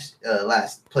Houston last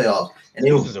playoffs, and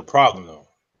Houston's a problem though.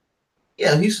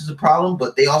 Yeah, Houston's a problem,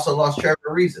 but they also lost Trevor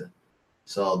Ariza,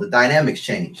 so the dynamics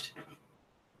changed.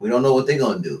 We don't know what they're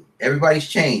gonna do. Everybody's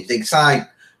changed. They signed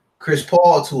Chris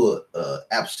Paul to a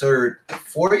absurd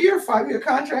 4-year, 5-year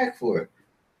contract for.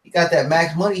 He got that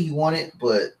max money he wanted,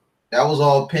 but that was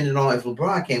all dependent on if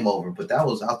LeBron came over. But that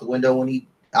was out the window when he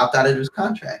opted out of his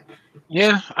contract.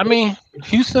 Yeah, I mean,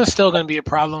 Houston's still going to be a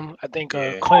problem. I think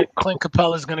Clint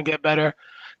Capella is going to get better.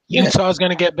 Utah's going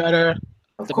to get better.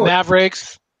 The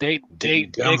Mavericks, they could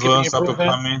be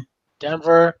improving.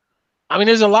 Denver. I mean,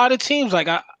 there's a lot of teams. Like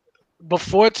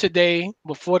before this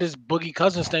Boogie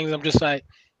Cousins thing, I'm just like,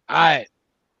 all right,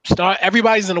 start.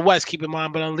 Everybody's in the West, keep in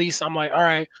mind, but at least I'm like, all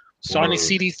right. Starting to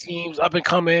see these teams up and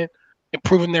coming,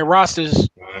 improving their rosters.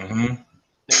 Mm-hmm. Then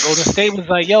Golden State was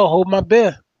like, "Yo, hold my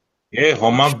beer." Yeah,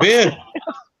 hold my beer.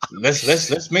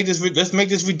 let's make this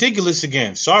ridiculous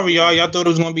again. Sorry, y'all. Y'all thought it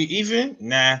was gonna be even.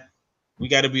 Nah, we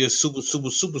got to be a super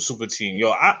team. Yo,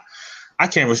 I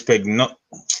can't respect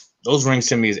those rings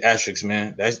to me is asterisks,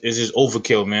 man. It's just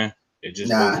overkill, man. It's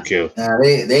just overkill. Nah,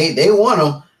 they want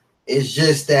them. It's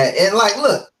just that, and like,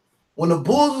 look, when the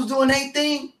Bulls was doing their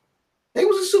thing. They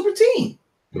was a super team.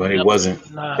 But it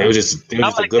wasn't. Nah. They were just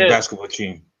a good basketball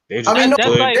team. They were just that's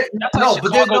good.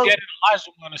 But there's no getting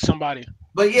Olajuwon or somebody.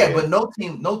 But but no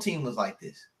team was like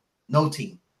this. No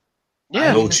team.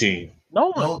 Yeah. No team.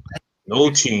 No one. No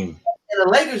team. And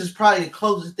the Lakers is probably the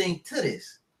closest thing to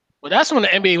this. Well, that's when the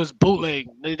NBA was bootleg.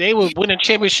 They were winning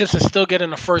championships and still getting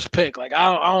the first pick. Like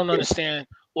I don't understand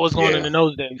what was going on in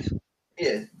those days.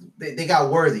 Yeah, they got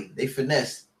Worthy. They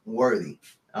finessed Worthy.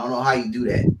 I don't know how you do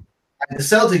that. The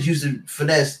Celtics used to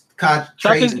finesse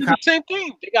trades. The same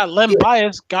thing. They got Len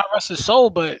Bias, God rest his soul,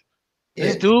 but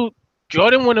this dude,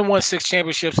 Jordan wouldn't won 6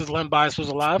 championships if Len Bias was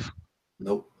alive.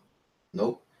 Nope.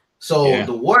 So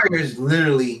the Warriors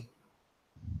literally,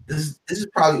 this is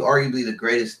probably arguably the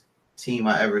greatest team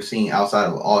I ever seen outside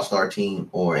of an All-Star team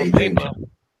or a dream team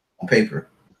on paper.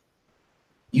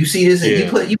 You see this,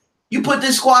 and you put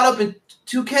this squad up in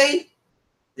 2K.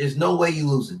 There's no way you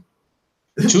losing.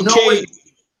 2K.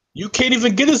 You can't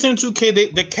even get us in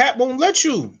 2K. The cap won't let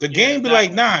you. The game be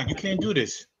like, nah, you can't do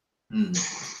this.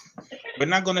 We're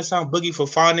not gonna sign Boogie for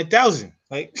 500,000.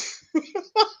 Like,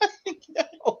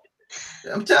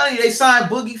 I'm telling you, they signed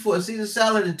Boogie for a Caesar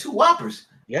salad and 2 Whoppers.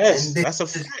 yes, They that's a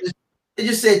fact.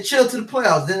 just said, chill to the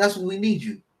playoffs. Then that's what we need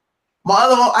you. My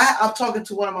other, I'm talking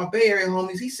to one of my Bay Area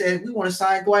homies. He said we want to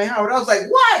sign Dwight Howard. I was like,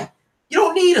 why? You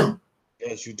don't need him.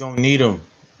 Yes, you don't need him.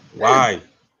 Why?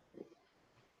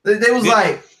 They was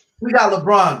like, we got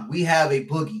LeBron. We have a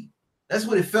Boogie. That's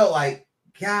what it felt like.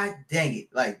 God dang it!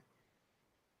 Like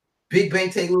big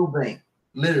bank take little bank.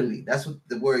 Literally, that's what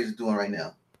the Warriors are doing right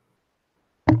now.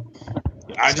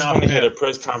 I just want to hear the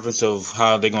press conference of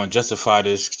how they're going to justify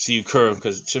this Steve Kerr,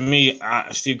 because to me,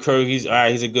 Steve Kerr, he's all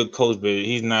right, he's a good coach, but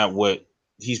he's not what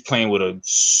he's playing with a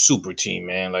super team,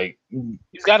 man. Like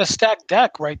he's got a stacked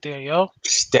deck right there, yo.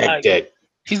 Stacked deck.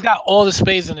 He's got all the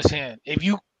spades in his hand. If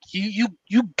you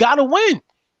gotta win.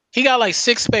 He got like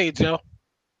 6 spades, yo.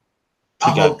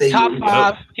 I hope they top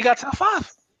 5. He got top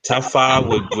 5. Top 5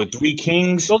 with 3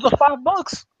 kings. Those are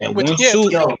 $5 and 1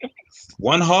 suit. Yo.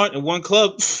 1 heart and 1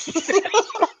 club.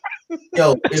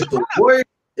 Yo,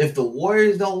 if the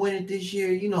Warriors don't win it this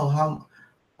year, you know how.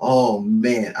 Oh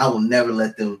man, I will never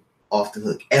let them off the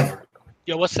hook ever.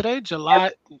 Yo, what's today?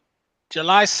 July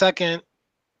 2nd.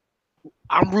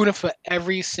 I'm rooting for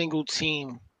every single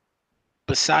team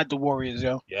beside the Warriors,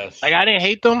 yo. Yes. Like I didn't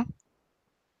hate them.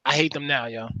 I hate them now,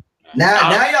 yo.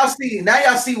 Now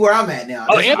y'all see where I'm at now.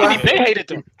 Oh, Anthony Ben hated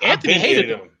them. Anthony hated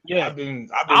them. Yeah.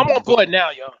 I'm on board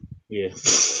now, yo. Yeah.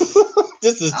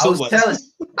 This is too much.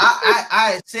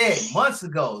 I had said months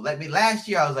ago, last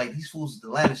year I was like, these fools are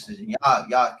the Lannisters, and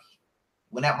y'all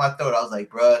went at my throat. I was like,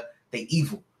 bruh, they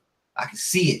evil. I can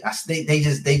see it. They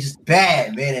just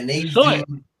bad, man. And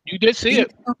you did see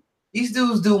it. These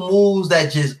dudes do moves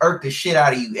that just irk the shit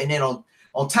out of you. And then on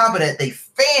top of that, they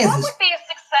fans. What would be a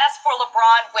success for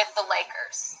LeBron with the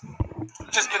Lakers?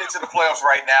 Just getting to the playoffs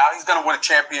right now. He's going to win a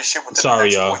championship within the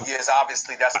next 4 years.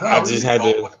 Obviously, that's what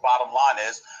the bottom line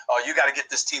is. You got to get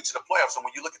this team to the playoffs. And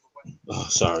when you look at the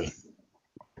sorry.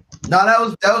 No, that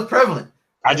was prevalent.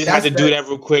 I just had to do that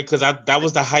real quick because that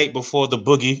was the hype before the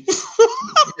Boogie.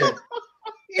 Yeah.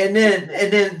 And then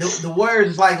the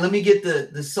Warriors is like, let me get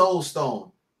the Soul Stone.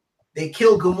 They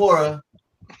killed Gamora.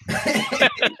 And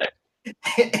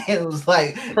it was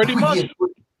like pretty much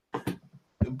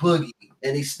Boogie.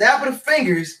 And he snapping the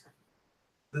fingers.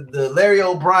 The Larry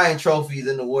O'Brien trophy is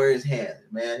in the Warriors' hands.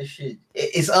 Man, this shit,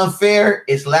 it's unfair,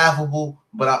 it's laughable,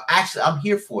 but I'm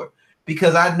here for it.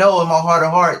 Because I know in my heart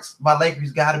of hearts, my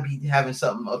Lakers gotta be having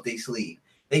something up their sleeve.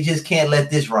 They just can't let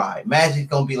this ride. Magic's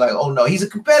gonna be like, oh no, he's a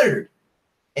competitor.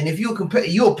 And if you're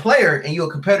a player and you're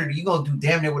a competitor, you're gonna do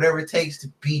damn near whatever it takes to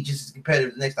be just as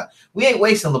competitive the next time. We ain't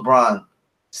wasting LeBron's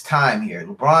time here.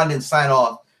 LeBron didn't sign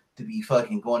off to be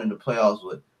fucking going into playoffs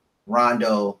with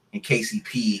Rondo and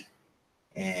KCP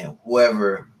and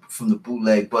whoever from the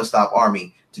bootleg bus stop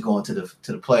army to go into the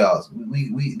playoffs.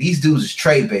 We these dudes is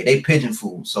trade bait. They pigeon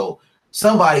fools. So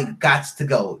somebody got to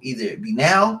go, either it be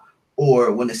now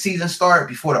or when the season start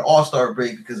before the All-Star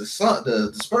break, because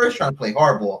the Spurs trying to play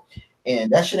hardball.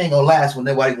 And that shit ain't gonna last when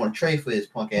nobody want to trade for his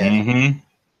punk ass. Mm-hmm.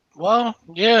 Well,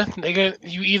 yeah,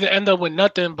 you either end up with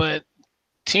nothing, but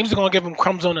teams are gonna give him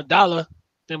crumbs on the dollar.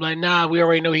 They're like, nah, we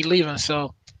already know he's leaving,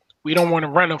 so we don't want to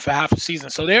rent him for half a season.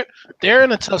 So they're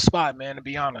in a tough spot, man. To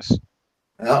be honest.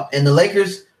 Well, and the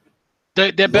Lakers,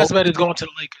 their best bet is going to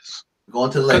the Lakers.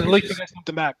 Going to the Lakers. The Lakers got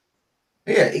something back.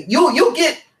 Yeah, you'll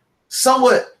get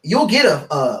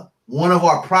a one of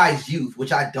our prized youth,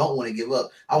 which I don't want to give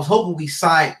up. I was hoping we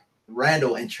signed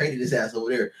Randall and traded his ass over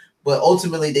there, but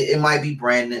ultimately it might be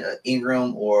Brandon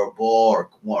Ingram or Ball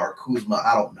or Kuzma.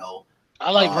 I don't know. I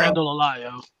like Randall a lot,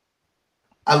 yo.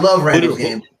 I love Randall's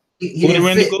game. Who did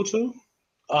Randall go to?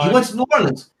 He went to New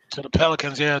Orleans. To the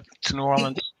Pelicans, yeah, to New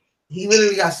Orleans. He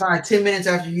literally got signed 10 minutes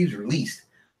after he was released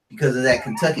because of that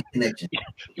Kentucky connection.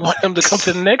 You want him to come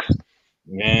to the Knicks?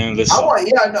 Man, listen.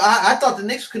 I thought the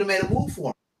Knicks could have made a move for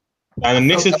him. Now the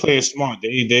Knicks is playing smart.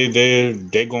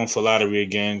 They're going for lottery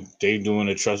again. They doing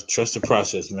a trust the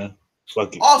process, man.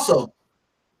 Fuck it. Also,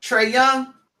 Trae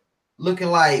Young looking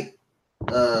like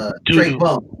Trey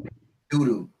Bum.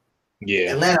 Doo-doo.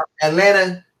 Yeah.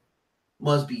 Atlanta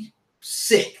must be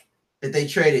sick that they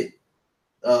traded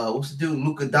what's the dude,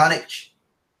 Luka Doncic,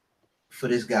 for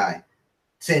this guy.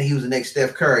 Saying he was the next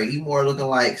Steph Curry. He more looking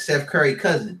like Steph Curry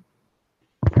cousin.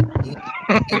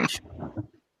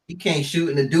 He can't shoot,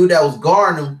 and the dude that was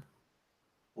guarding him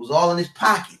was all in his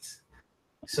pockets.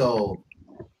 So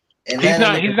he's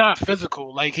not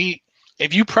physical. Like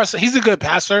if you press, he's a good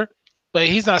passer, but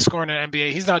he's not scoring in the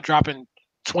NBA. He's not dropping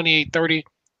 28, 30.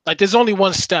 Like, there's only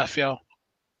one Steph, yo.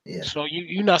 Yeah. So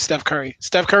you not Steph Curry.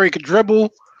 Steph Curry could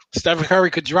dribble. Steph Curry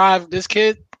could drive. This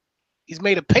kid, he's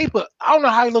made of paper. I don't know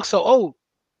how he looks so old.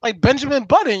 Like Benjamin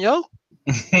Button, yo.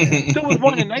 Dude was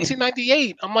born in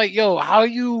 1998. I'm like, yo, how are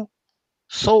you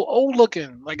so old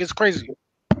looking? Like, it's crazy.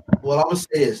 Well, I'm gonna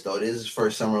say this though. This is his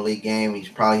first summer league game. He's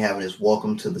probably having his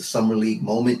welcome to the summer league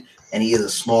moment, and he is a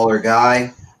smaller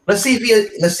guy. Let's see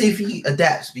if he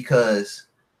adapts because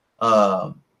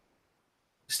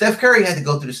Steph Curry had to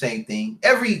go through the same thing.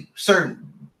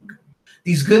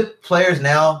 These good players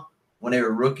now, when they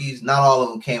were rookies, not all of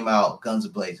them came out guns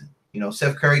a-blazing. You know,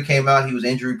 Steph Curry came out, he was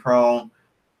injury prone.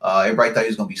 Everybody thought he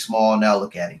was gonna be small. Now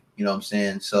look at him. You know what I'm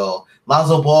saying? So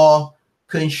Lonzo Ball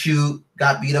couldn't shoot,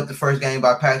 got beat up the first game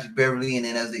by Patrick Beverly, and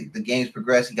then as the games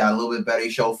progressed, he got a little bit better. He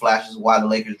showed flashes of why the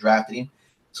Lakers drafted him.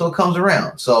 So it comes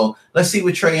around. So let's see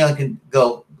what Trae Young can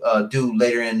go do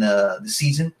later in the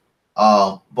season.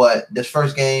 But this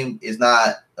first game is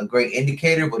not a great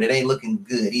indicator, but it ain't looking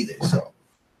good either. So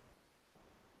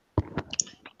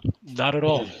not at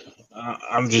all.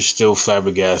 I'm just still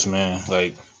flabbergasted, man.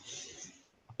 Like,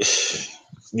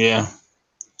 yeah,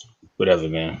 whatever,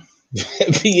 man.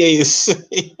 NBA is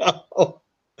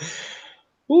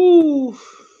Woo.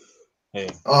 Hey.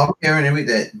 I'm hearing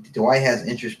that Dwight has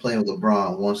interest playing with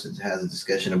LeBron. Wants to has a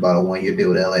discussion about a 1-year deal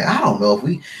with LA. I don't know if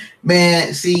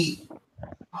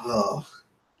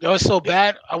yo, it's so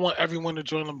bad. I want everyone to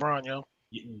join LeBron, yo.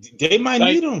 They might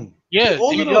need him. Yeah,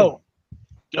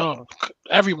 yo,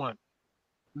 everyone.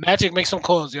 Magic, make some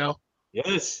calls, yo.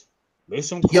 Yes, make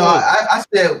some calls. Yo, I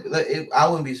said I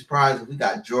wouldn't be surprised if we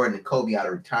got Jordan and Kobe out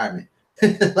of retirement.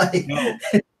 Like, no.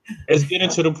 It's getting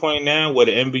to the point now where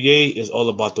the NBA is all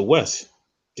about the West.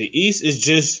 The East is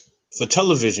just for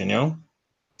television, yo.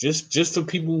 Just for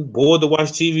people bored to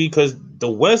watch TV because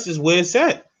the West is where it's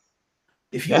at.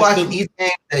 If you watch these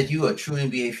games, that you a true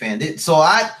NBA fan. So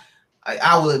I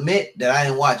will admit that I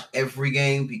didn't watch every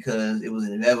game because it was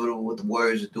inevitable what the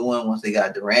Warriors were doing once they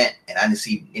got Durant, and I didn't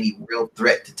see any real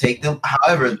threat to take them.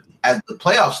 However, as the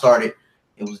playoffs started,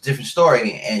 it was a different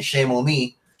story, and shame on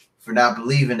me for not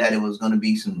believing that it was going to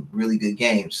be some really good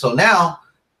games. So now,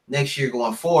 next year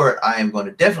going forward, I am going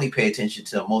to definitely pay attention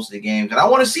to most of the games, and I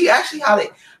want to see actually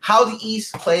how the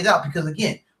East plays out because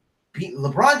again,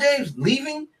 LeBron James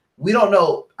leaving, we don't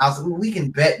know. We can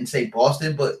bet and say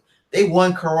Boston, but they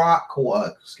won Kyrie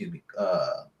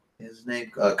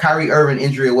Irving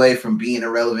injury away from being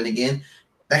irrelevant again.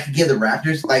 That could give the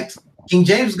Raptors, like King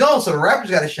James gone, so the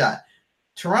Raptors got a shot.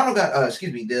 Toronto got the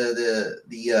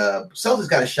Celtics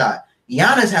got a shot.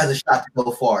 Giannis has a shot to go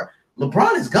far.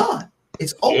 LeBron is gone.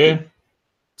 It's open. Yeah.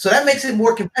 So that makes it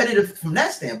more competitive from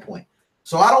that standpoint.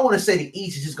 So I don't want to say the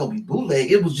East is just going to be bootleg.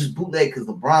 It was just bootleg because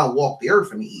LeBron walked the earth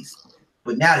from the East.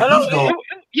 But now that he's gone.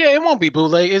 It won't be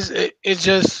bootleg. It's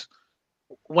just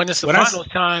when it's the finals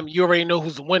time, you already know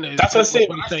who's the winner. That's what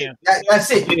I'm saying.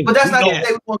 That's it. But that's not to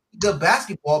say we want good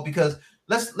basketball because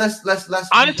let's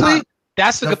honestly.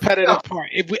 That's the competitive part.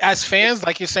 If we, as fans,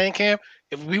 like you're saying, Cam,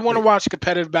 if we want to watch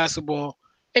competitive basketball,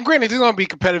 and granted, there's going to be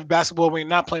competitive basketball when you're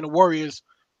not playing the Warriors,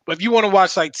 but if you want to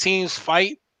watch like teams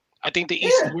fight, I think the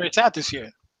East is where it's at this year.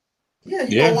 Yeah,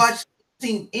 you can watch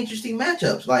interesting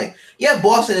matchups. Like,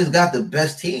 Boston has got the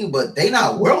best team, but they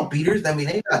not world beaters. I mean,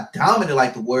 they not dominant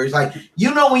like the Warriors. Like,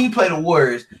 when you play the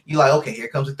Warriors, you're like, okay, here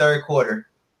comes the third quarter.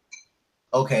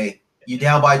 Okay, you're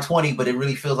down by 20, but it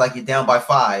really feels like you're down by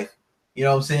 5. You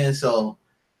know what I'm saying? So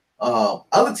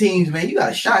other teams, man, you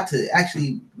got a shot to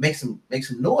actually make some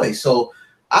noise. So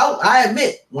I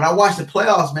admit, when I watched the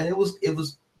playoffs, man, it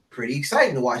was pretty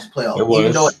exciting to watch the playoffs.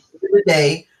 Even though at the end of the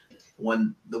day,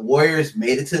 when the Warriors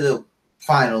made it to the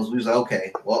finals, we was like,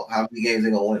 okay, well, how many games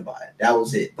they gonna win by? That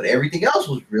was it. But everything else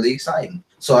was really exciting.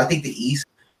 So I think the East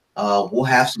will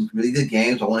have some really good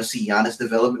games. I want to see Giannis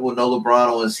development with no LeBron.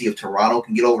 I want to see if Toronto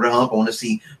can get over the hump. I want to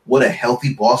see what a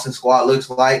healthy Boston squad looks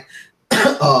like.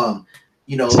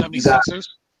 You got 76ers.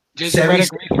 JJ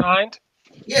Redick re-signed.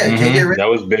 Yeah, JJ Redick. That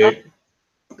was big.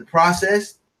 The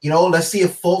process. Let's see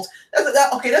if Fultz.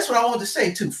 That's what I wanted to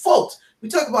say too. Fultz. We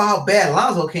talk about how bad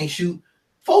Lonzo can't shoot.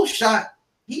 Fultz shot.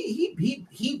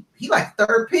 He like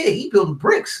third pick. He building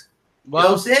bricks. Well, you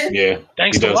know what I'm saying? Yeah.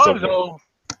 Thanks to Lonzo,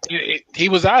 he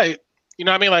was right. You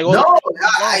know what I mean?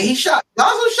 Like, he shot.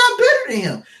 Lonzo shot better than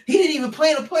him. He didn't even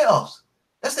play in the playoffs.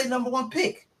 That's their number 1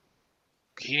 pick.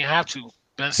 He didn't have to.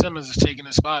 Ben Simmons is taking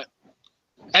his spot.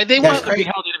 And they want him to be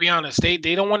healthy, to be honest. They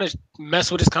don't want to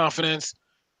mess with his confidence.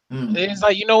 It's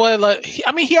like, you know what? Like,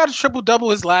 he had a triple-double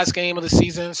his last game of the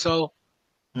season. So,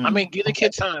 give the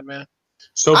kid time, man.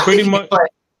 So pretty much.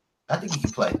 I think he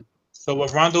can play. So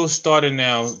with Rondo's starting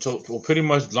now, so pretty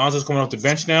much Lonzo's coming off the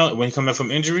bench now when he comes back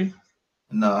from injury?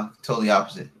 No, totally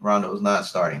opposite. Rondo is not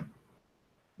starting.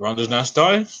 Rondo's not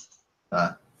starting?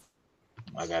 I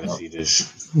gotta see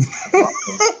this.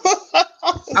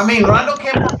 I mean, Rondo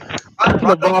came off.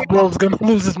 LeBron's gonna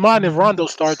lose his mind if Rondo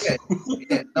starts.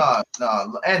 No.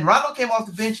 And Rondo came off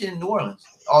the bench in New Orleans.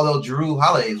 Although Jrue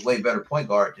Holiday is way better point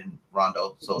guard than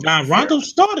Rondo. So Rondo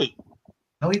started.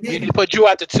 No, he didn't. He put Jrue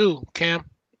at the 2, Cam.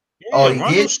 Yeah, he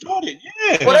Rondo did? started.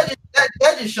 Yeah. Well,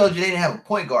 that just shows you they didn't have a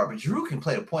point guard, but Jrue can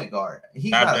play the point guard.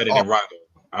 He's not better than Rondo.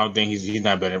 I don't think he's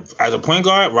not better. As a point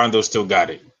guard, Rondo still got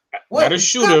it. As a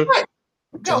shooter,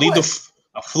 to lead a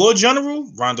floor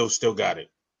general, Rondo still got it.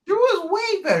 Jrue is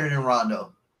way better than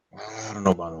Rondo. I don't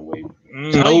know about no way.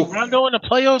 Rondo in the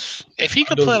playoffs, if he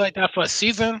could play like that for a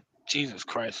season, Jesus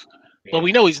Christ. Yeah. But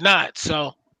we know he's not.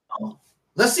 So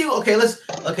let's see. Let's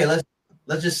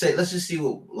just see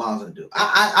what Lonzo do.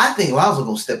 I think Lonzo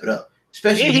gonna step it up.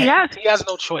 Especially he has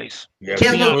no choice. Yeah,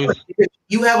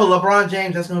 you have a LeBron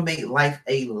James, that's gonna make life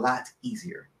a lot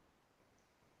easier.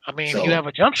 I mean, if you have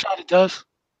a jump shot, it does.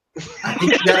 I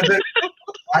think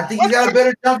he's got a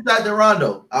better jump shot than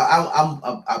Rondo.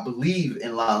 I believe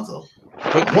in Lonzo.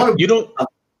 You don't.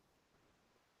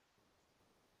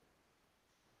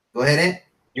 Go ahead, Ant.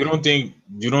 You don't think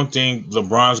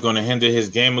LeBron's going to hinder his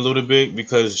game a little bit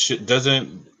because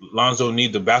doesn't Lonzo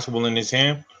need the basketball in his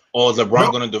hand, or is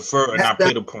LeBron going to defer and not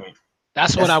play the point?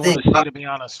 That's what I want to say, to be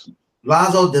honest.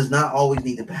 Lonzo does not always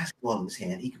need the basketball in his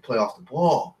hand. He can play off the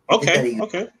ball. Okay.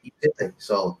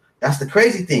 So that's the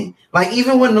crazy thing. Like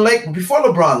even when before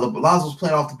LeBron, Lonzo was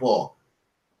playing off the ball.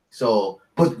 So,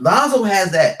 but Lonzo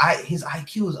has that. His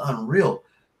IQ is unreal.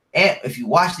 And if you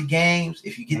watch the games,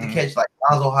 if you get to catch like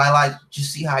Lonzo highlights,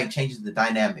 just see how he changes the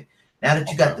dynamic. Now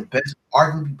that you got the best,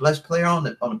 arguably best player on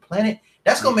the planet,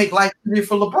 that's gonna make life easier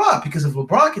for LeBron. Because if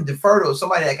LeBron can defer to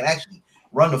somebody that can actually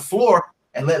run the floor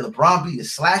and let LeBron be the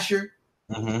slasher,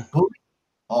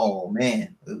 oh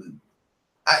man,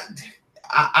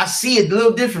 I see it a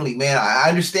little differently, man. I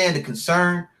understand the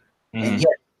concern, and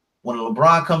yet when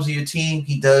LeBron comes to your team,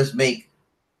 he does make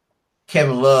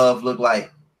Kevin Love look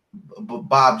like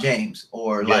Bob James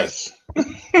or So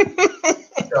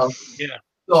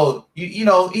you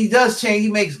know he does change.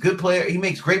 He makes great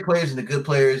players into good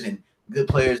players and good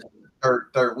players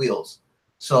third wheels.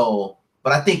 So,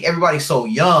 but I think everybody's so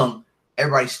young,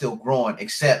 everybody's still growing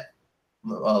except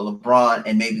LeBron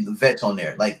and maybe the vets on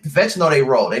there. Like the vets know they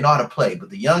role, they know how to play, but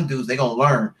the young dudes they gonna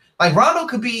learn. Like Rondo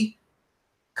could be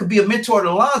a mentor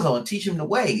to Lonzo and teach him the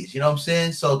ways. You know what I'm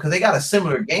saying? So because they got a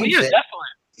similar game set. Definitely.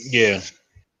 Yeah.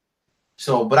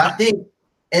 So, but I think,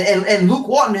 and Luke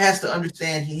Walton has to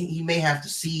understand he may have to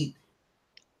see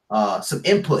some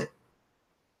input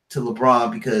to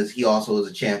LeBron because he also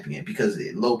is a champion. Because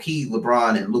low key,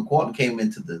 LeBron and Luke Walton came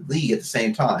into the league at the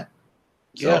same time.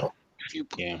 So,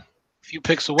 a few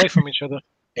picks away from each other.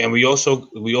 And we also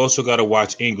got to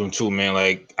watch Ingram too, man.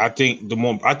 Like I think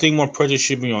more pressure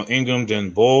should be on Ingram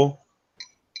than Ball,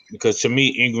 because to me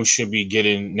Ingram should be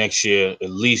getting next year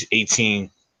at least 18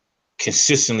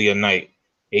 consistently a night.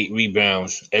 8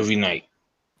 rebounds every night.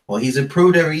 Well, he's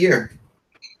improved every year.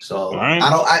 So right.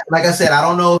 Like I said, I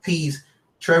don't know if he's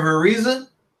Trevor Ariza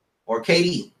or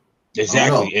KD.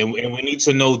 Exactly. And we need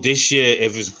to know this year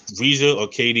if it's Ariza or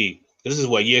KD. This is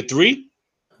what, year 3?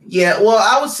 Yeah, well,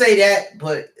 I would say that,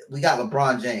 but we got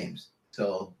LeBron James.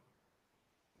 So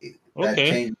that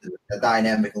changes the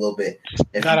dynamic a little bit.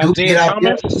 If got Isaiah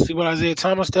Thomas. See what Isaiah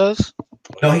Thomas does?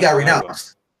 No, he got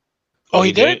renounced. Oh,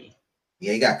 he did?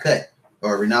 Yeah, he got cut.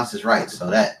 Or renounced his rights,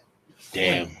 so that.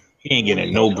 Damn, he ain't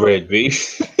getting no bread, B.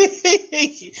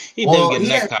 he didn't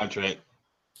get that contract.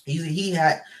 He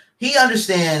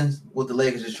understands what the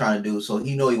Lakers is trying to do, so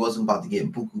he know he wasn't about to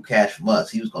get buku cash from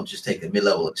us. He was gonna just take a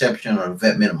mid-level exception or a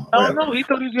vet minimum. Oh no, he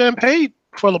thought he was getting paid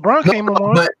before LeBron came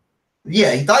along. But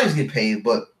yeah, he thought he was getting paid,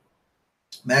 but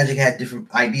Magic had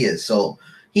different ideas, so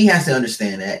he has to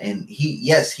understand that. And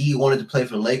he wanted to play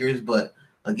for the Lakers, but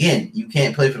again, you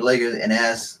can't play for the Lakers and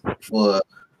ask for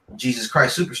Jesus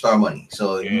Christ superstar money.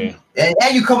 So and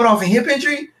you coming off a hip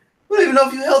injury, we don't even know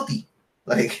if you're healthy.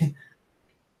 Like,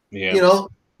 you know,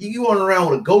 you going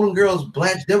around with a Golden Girls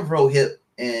Blanche Devereaux hip,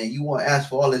 and you want to ask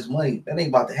for all this money. That ain't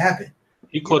about to happen.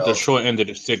 He caught the short end of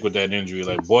the stick with that injury.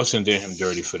 Like Boston did him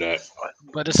dirty for that.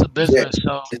 But it's a business,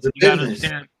 so it's a business.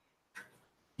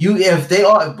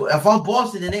 If I'm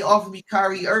Boston and they offer me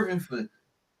Kyrie Irving for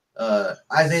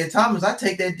Isaiah Thomas, I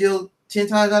take that deal 10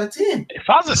 times out of 10. If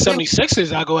I was the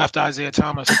 76ers, I'd go after Isaiah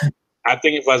Thomas. I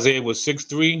think if Isaiah was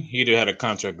 6'3", he'd have had a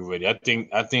contract already. I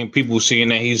think people seeing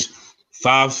that he's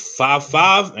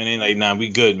 5'5", and then like, nah, we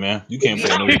good, man. You can't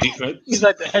play no defense. He's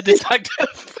like the head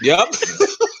detective. Yep.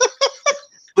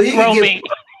 But he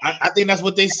I think that's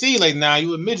what they see. Like, nah,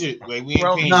 you a midget. Like, we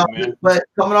ain't paying you, man. But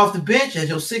coming off the bench as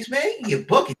your 6 man, you get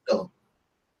buckets though.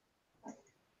 I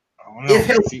don't know.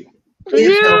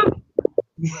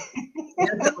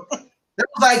 That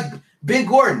was like Ben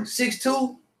Gordon,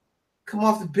 6'2", come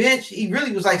off the bench. He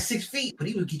really was like 6 feet, but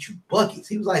he would get you buckets.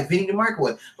 He was like Vinny the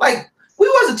Microwave. Like, we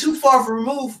wasn't too far from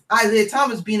remove Isaiah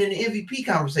Thomas being in the MVP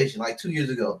conversation like 2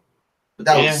 years ago. But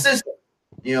that was the system.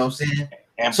 You know what I'm saying?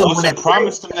 And so Boston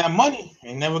promised him that money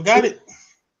and never got it.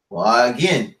 Well,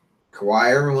 again,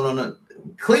 Kawhi Irving went on a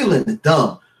Cleveland is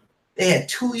dumb. They had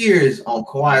 2 years on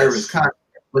Kawhi Irving's contract,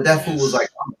 but that fool was like,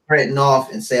 I'm threatening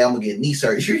off and say I'm gonna get knee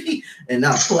surgery and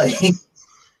not play.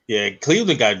 Yeah,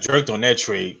 Cleveland got jerked on that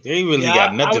trade. They really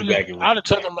got nothing back. I'd have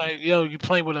told them like, yo, you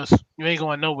playing with us. You ain't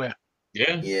going nowhere.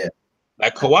 Yeah.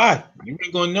 Like Kawhi, you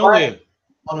ain't going nowhere.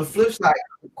 On the flip side,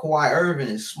 Kawhi Irving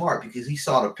is smart because he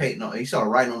saw the writing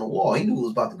on the wall. He knew it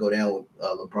was about to go down with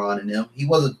LeBron and them. He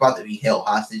wasn't about to be held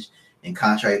hostage in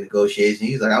contract negotiations.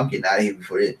 He's like, I'm getting out of here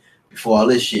before all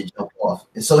this shit jump off.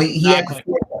 And so he had to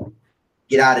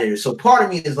get out of there. So part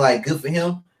of me is like, good for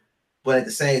him. But at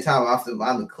the same time, after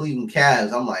I'm the Cleveland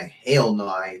Cavs, I'm like, hell no,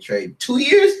 I ain't trading 2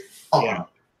 years. Yeah.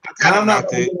 I'm not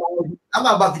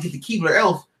about to get the Keebler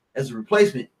Elf as a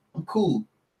replacement. I'm cool.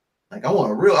 Like I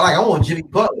want Jimmy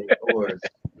Butler or you know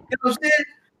what I'm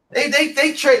saying?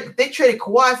 They traded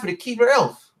Kawhi for the Keebler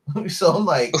Elf. So I'm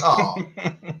like, oh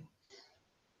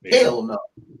hell no.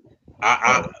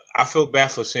 I feel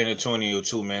bad for San Antonio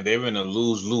too, man. They're in a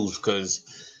lose because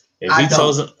if he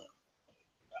tells them,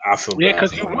 I feel bad. Yeah,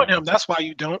 because you want him. That's why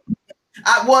you don't.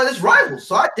 Well, it's rivals,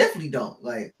 so I definitely don't.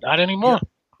 Like not anymore.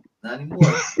 Not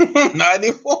anymore. Not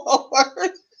anymore.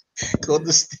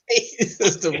 Golden State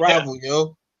is the rival,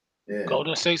 yo. Yeah.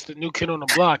 Golden State's the new kid on the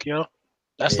block, yo.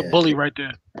 That's the bully right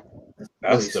there.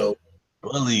 That's the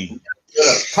bully.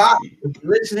 Pop, if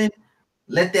you're listening,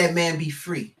 let that man be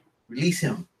free. Release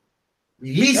him.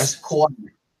 Release Kawhi.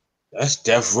 That's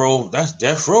death row. That's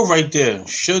death row right there.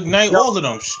 Suge Knight, all of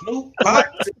them. Snoop, Pop.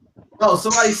 No,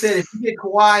 somebody said if you get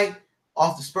Kawhi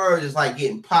off the Spurs, it's like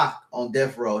getting Pop on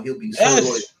death row. He'll be so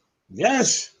loyal.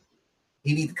 Yes.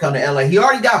 He needs to come to LA. He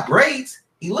already got braids.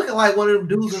 He looking like one of them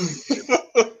dudes.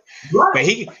 Man,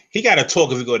 he got to talk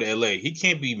if we go to LA. He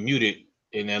can't be muted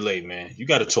in LA, man. You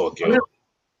got to talk, yo. We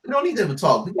don't need them to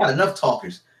talk. We got enough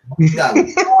talkers. We got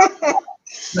LeBron.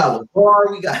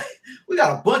 We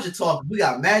got a bunch of talkers. We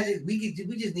got Magic. We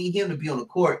just need him to be on the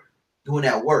court doing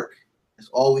that work. That's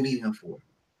all we need him for.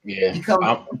 Yeah, he coming.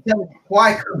 I'm telling you,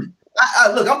 Kawhi coming.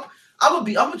 Look, I'm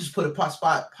gonna just put a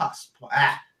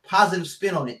positive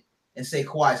spin on it and say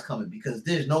Kawhi's coming because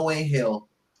there's no way in hell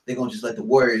they're gonna just let the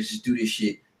Warriors just do this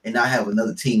shit and not have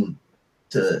another team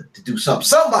to do something.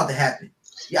 Something about to happen.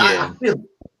 Yeah.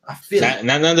 I feel it.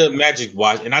 Not another Magic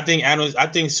watch, and I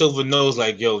think Silver knows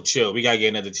like, yo, chill. We gotta get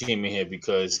another team in here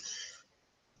because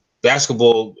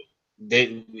basketball,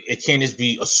 it can't just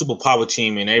be a superpower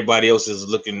team and everybody else is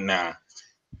looking now.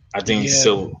 I think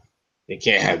Silver, they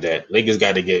can't have that. Lakers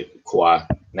got to get Kawhi.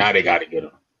 Now they got to get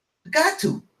him. Got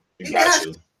to. You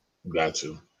got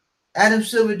to. Adam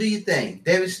Silver, do your thing.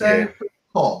 David Stern,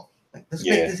 call. Like, let's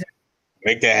make this happen.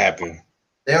 Make that happen.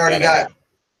 They already got.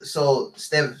 So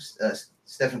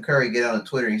Stephen Curry get on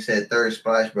Twitter and he said, "Third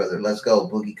Splash Brother, let's go,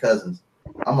 Boogie Cousins."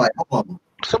 I'm like, hold on.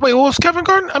 So wait, what was Kevin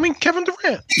Durant?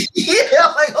 Yeah,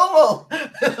 I'm like, hold on.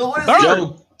 What is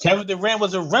Yo, Kevin Durant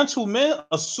was a rental, man.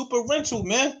 A super rental,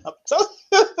 man. I'm telling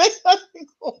you.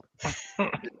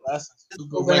 That's a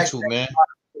super rental, man.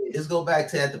 Let's go back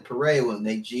to at the parade when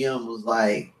they GM was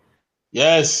like,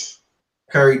 yes,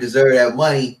 Curry deserved that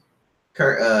money.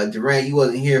 Durant, you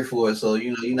wasn't here for it, so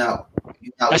you're not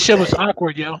that shit was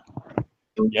awkward, yo.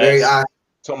 It was very awkward.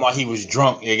 Talking about he was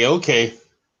drunk. Yeah, okay.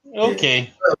 Yeah.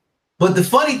 But the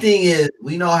funny thing is,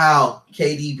 we know how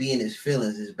KD be in his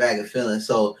feelings, his bag of feelings.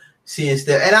 So seeing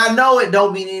Steph, and I know it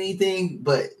don't mean anything,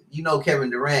 but you know Kevin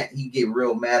Durant, he get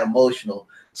real mad, emotional.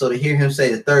 So to hear him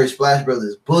say the third Splash Brother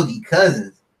is Boogie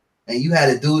Cousins, and you had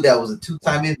a dude that was a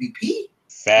 2-time MVP.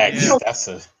 Facts. That's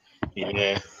a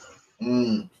yeah.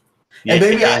 And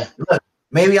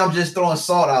maybe I'm just throwing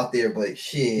salt out there, but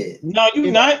shit. No,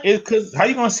 you're not. It's because how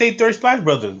you gonna say third Splash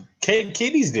Brother?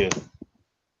 KD's there.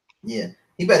 Yeah.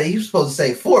 He was supposed to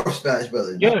say fourth Splash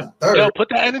Brother. Yeah. Third. Yo, put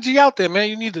that energy out there, man.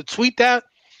 You need to tweet that.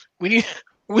 We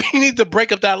need to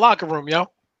break up that locker room, yo.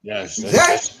 Yes.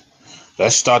 Exactly.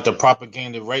 Let's start the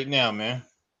propaganda right now, man.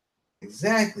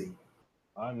 Exactly.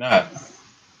 Why not?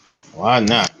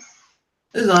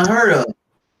 This is unheard of.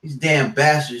 These damn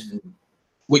bastards.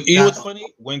 Wait, you know what's funny?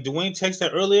 When Dwayne texted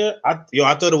that earlier, I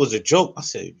thought it was a joke. I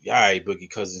said, "Yeah, Boogie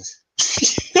Cousins."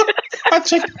 I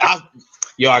checked out.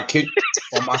 Yo, I kid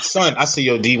on my son. I say,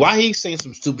 yo, D, why he saying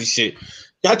some stupid shit?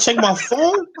 Y'all check my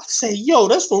phone? I say, yo,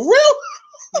 that's for real?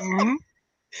 Mm-hmm.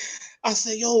 I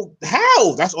say, yo,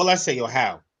 how? That's all I say, yo,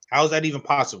 how? How is that even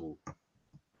possible?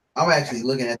 I'm actually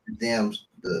looking at the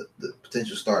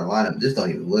potential starting lineup. This don't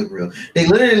even look real. They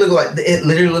literally look like it.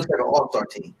 Literally looks like an all-star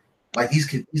team. Like these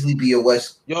could easily be a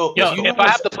West. Yo, if I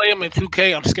have to play them in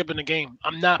 2K, I'm skipping the game.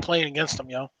 I'm not playing against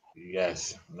them, yo.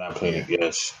 Yes, I'm not playing.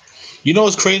 Yes. You know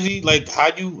what's crazy? Like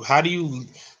how do you?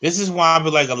 This is why I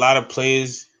feel like a lot of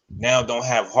players now don't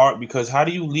have heart, because how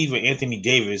do you leave an Anthony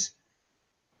Davis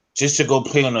just to go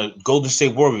play on the Golden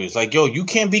State Warriors? Like, yo, you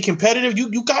can't be competitive.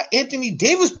 You got Anthony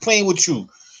Davis playing with you.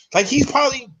 Like, he's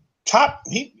probably top.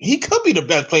 He could be the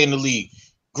best player in the league.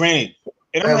 Granted.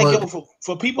 And I'm like, yo,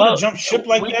 for people to jump ship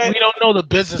like that. We don't know the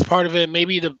business part of it.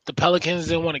 Maybe the Pelicans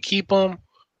didn't want to keep him.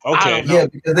 Okay. Yeah,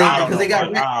 because they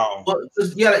got well,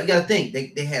 you gotta think.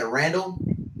 They had Randall,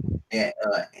 and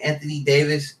Anthony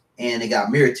Davis, and they got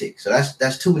Mirotic. So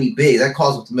that's too many bigs. That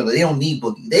calls up the middle. They don't need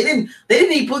Boogie. They didn't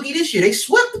need Boogie this year. They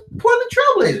swept the Portland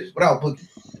Trailblazers without Boogie.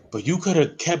 But you could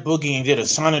have kept Boogie and did a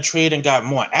sign and trade and got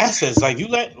more assets. Like you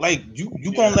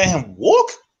gonna let him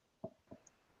walk?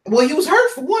 Well, he was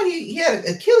hurt for one. He had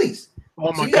Achilles.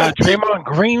 Oh my God, Draymond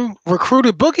Green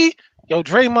recruited Boogie. Yo,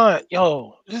 Draymond,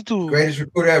 this dude greatest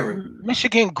recruiter ever.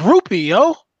 Michigan groupie,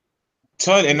 yo.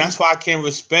 And that's why I can't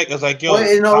respect. I was like, yo,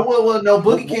 no,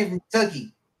 Boogie came from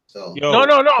Kentucky. So no,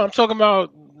 I'm talking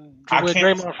about where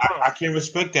Draymond from. I can't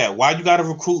respect that. Why you got to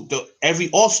recruit every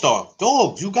All-Star?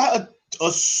 Dog, you got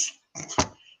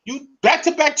you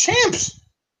back-to-back champs.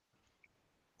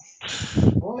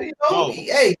 Well,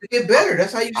 hey, to get better.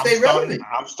 That's how you stay relevant.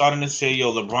 I'm starting to say,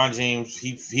 yo, LeBron James,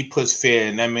 he puts fear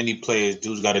in that many players.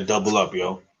 Dude's got to double up,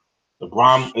 yo.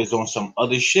 LeBron is on some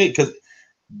other shit, because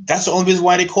that's the only reason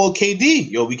why they call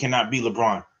KD. Yo, we cannot beat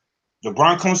LeBron.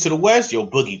 LeBron comes to the West, yo,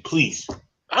 Boogie, please.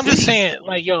 I'm just saying,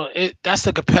 like, yo, that's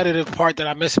the competitive part that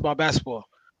I miss about basketball.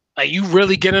 Like, you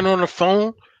really getting on the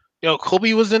phone. Yo,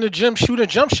 Kobe was in the gym shooting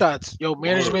jump shots. Yo,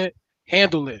 management,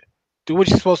 handle it. Do what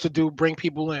you're supposed to do. Bring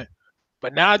people in.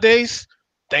 But nowadays,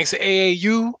 thanks to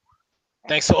AAU,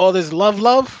 thanks to all this love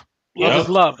is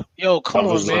love. Yo, come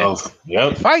on, man.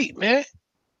 Yep. Fight, man.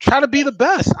 Try to be the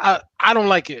best. I don't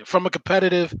like it from a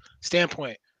competitive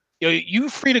standpoint. Yo, you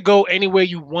free to go anywhere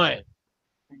you want.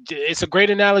 It's a great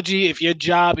analogy. If you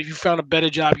found a better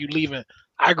job, you leaving.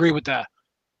 I agree with that.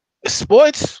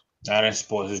 Sports. That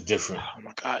sports is different. Oh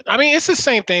my God. I mean, it's the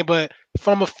same thing, but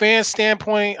from a fan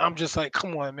standpoint, I'm just like,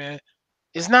 come on, man.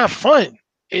 It's not fun.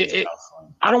 I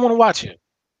don't want to watch it.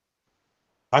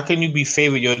 How can you be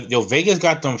favorite? Yo, Vegas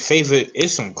got them favorite.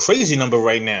 It's some crazy number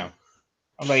right now.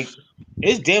 I'm like,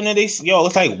 it's damn near it's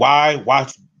like, why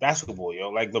watch basketball,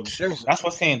 yo? Like that's what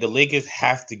I'm saying. The Lakers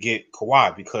have to get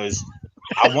Kawhi, because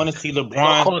I want to see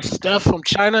LeBron. Call Steph from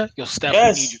China. Yo, Steph,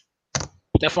 we need you.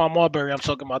 Stephon Marbury, I'm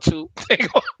talking about too. They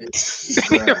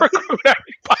recruit everybody.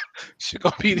 Should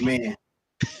go be man.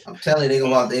 I'm telling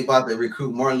you, they about to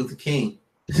recruit Martin Luther King.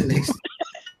 Next,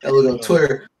 that look on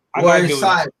Twitter. I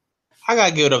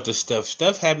gotta give it up to Steph.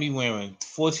 Steph had me wearing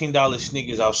 $14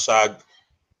 sneakers outside,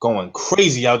 going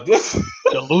crazy out there.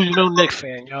 Delusional Knicks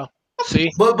fan, yo.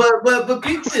 See, but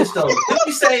people this though.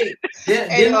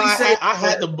 Didn't we say? I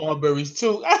had the Marburys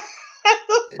too.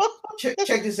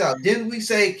 Check this out. Didn't we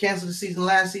say cancel the season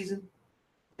last season?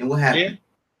 And what happened?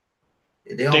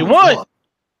 Yeah. They won. Lost.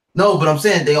 No, but I'm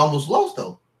saying they almost lost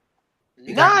though.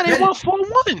 They won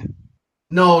 4-1.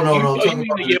 No. You mean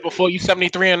the year before? You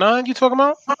 73-9? You talking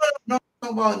about? No.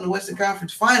 Talking about in the Western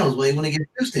Conference Finals when they want to get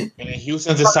Houston. And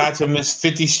Houston decided to miss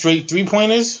 50 straight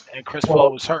 3-pointers. And Chris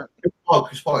Paul was hurt.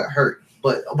 Chris Paul got hurt.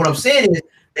 But what I'm saying is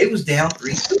they was down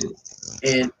 3-2,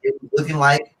 and it was looking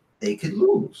like they could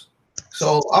lose.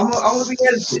 So I'm gonna be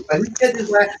hesitant.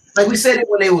 Like we said it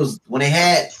when they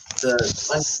had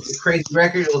the crazy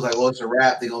record. It was like, well, it's a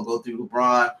wrap. They're gonna go through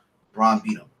LeBron. LeBron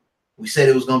beat them. We said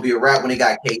it was gonna be a wrap when they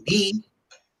got KD,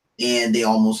 and they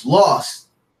almost lost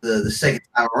the second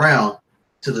time around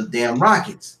to the damn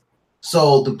Rockets.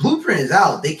 So the blueprint is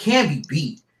out. They can be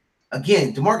beat.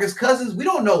 Again, DeMarcus Cousins, we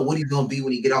don't know what he's gonna be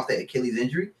when he get off that Achilles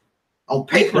injury. On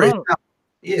paper,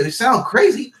 it sounds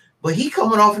crazy. But he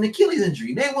coming off an Achilles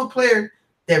injury. Name one player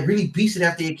that really beats it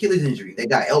after the Achilles injury. They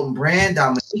got Elton Brand,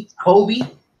 Dominique, Kobe.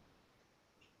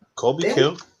 Kobe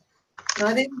killed.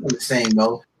 No, they weren't the same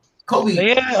though. Kobe.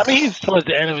 Yeah, I mean he's towards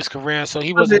the end of his career, so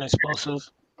he wasn't explosive.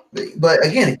 But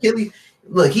again, Achilles.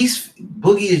 Look,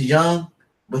 Boogie is young,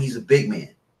 but he's a big man,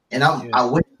 and I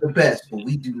wish the best, but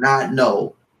we do not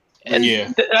know. And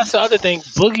that's the other thing.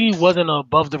 Boogie wasn't an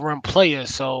above the rim player,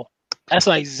 so. That's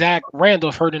like Zach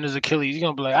Randolph hurting his Achilles. You're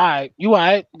going to be like, all right, you all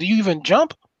right? Do you even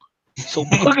jump? So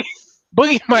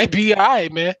Boogie might be all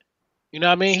right, man. You know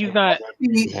what I mean? He's not.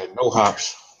 He had no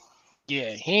hops.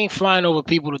 Yeah, he ain't flying over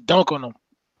people to dunk on them.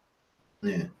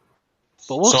 Yeah.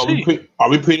 But we'll see. Are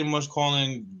we pretty much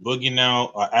calling Boogie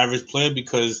now an average player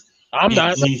because I'm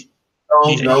not. He's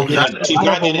not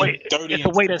getting 30. It's a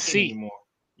wait and see. Anymore.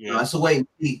 Yeah. No, it's a wait and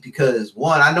see because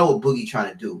one, I know what Boogie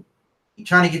trying to do. He's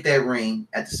trying to get that ring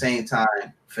at the same time,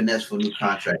 finesse for a new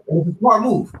contract. It was a smart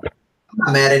move. I'm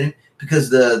not mad at him because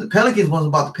the Pelicans wasn't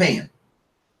about to pay him.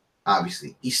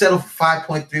 Obviously, he settled for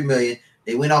 $5.3 million.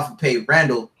 They went off and paid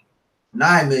Randall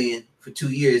 $9 million for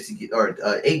 2 years to get, or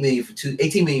 $18 million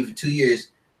for 2 years,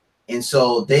 and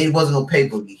so they wasn't gonna pay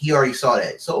Boogie. He already saw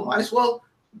that, so might as well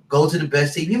go to the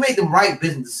best team. He made the right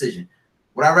business decision.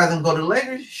 Would I rather him go to the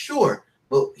Lakers? Sure,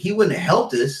 but he wouldn't have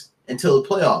helped us until the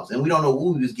playoffs, and we don't know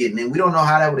who he was getting, and we don't know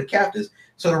how that would have capped us.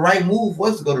 So the right move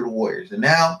was to go to the Warriors, and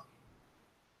now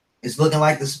it's looking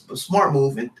like the smart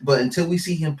move. But until we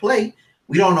see him play,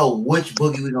 we don't know which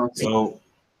Boogie we're gonna see. So,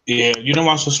 yeah, you know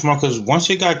why I'm so smart? Because once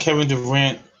you got Kevin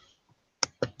Durant,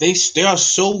 they are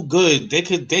so good. They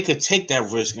could take that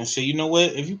risk and say, you know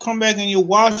what? If you come back and you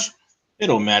wash, it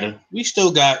don't matter. We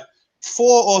still got 4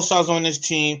 All-Stars on this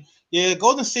team. Yeah,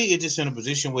 Golden State is just in a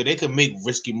position where they can make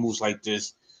risky moves like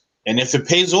this, and if it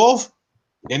pays off,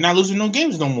 they're not losing no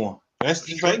games no more. That's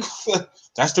just like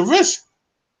that's the risk.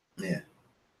 Yeah.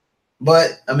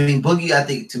 But I mean, Boogie, I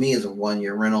think to me is a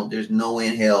 1-year rental. There's no way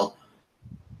in hell.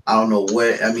 I don't know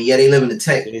where. I mean, yeah, they live in the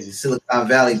Silicon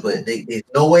Valley, but there's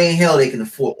no way in hell they can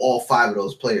afford all 5 of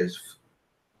those players.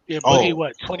 Yeah, Boogie,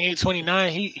 what, 28,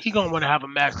 29? He gonna want to have a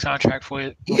max contract for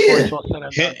it. Yeah.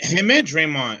 Him and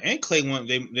Draymond and Clay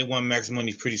they want max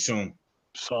money pretty soon.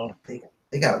 So they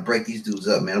gotta break these dudes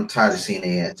up, man. I'm tired of seeing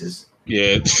their asses.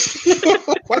 Yeah.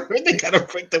 They gotta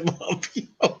break them up,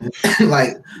 yo.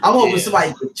 Like, I'm hoping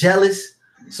somebody get jealous,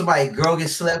 somebody girl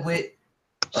gets slept with.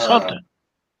 Something.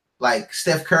 Like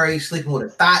Steph Curry sleeping with a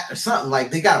thought or something.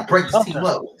 Like, they gotta break this team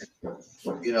up.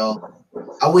 You know,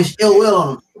 I wish ill will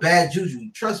on them. Bad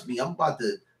juju. Trust me, I'm about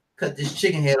to cut this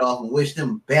chicken head off and wish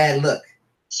them bad luck.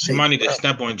 Somebody need to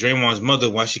snap on Draymond's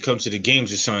mother while she comes to the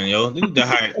games or something, yo. They need to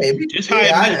hire. Just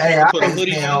hire I ain't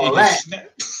seen all that.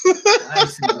 I ain't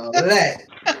seen all that.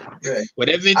 Right.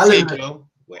 Whatever it takes, yo.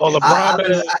 Or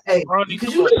LeBron needs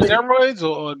to put steroids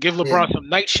or give LeBron some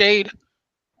nightshade.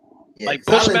 Yeah, like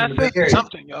Bushmaster,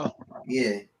 something, yo.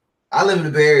 Yeah. I live in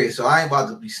the Bay Area, so I ain't about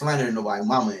to be slandering nobody's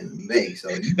mama in the Bay. So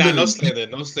no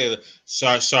slander.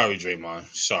 Sorry,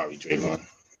 Draymond.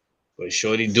 But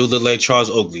Shorty do look like Charles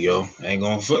Oakley, yo. I ain't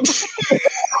going for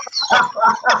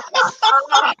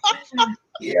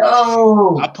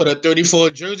Yo. I put a 34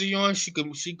 jersey on. She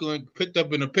going picked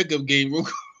up in a pickup game real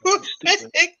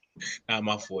quick. Not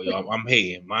my fault, yo. I'm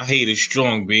hating. My hate is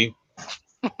strong, B.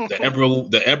 The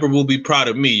Emperor will be proud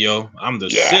of me, yo. I'm the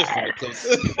Sith.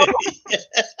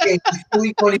 Hey, before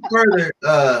we go any further,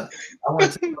 I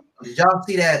want to. Did y'all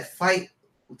see that fight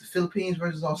with the Philippines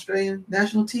versus Australian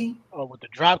national team? Oh, with the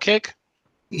drop kick?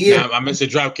 Yeah, I missed a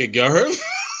drop kick. Y'all heard?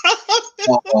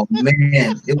 Oh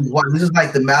man, this is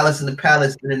like the Malice in the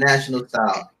Palace international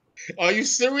style. Are you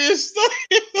serious?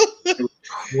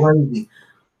 Crazy.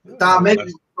 Don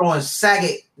Mason throwing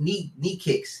Saget knee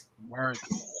kicks. Word.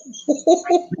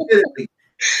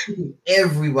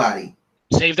 Everybody.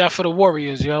 Save that for the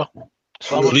Warriors, yo.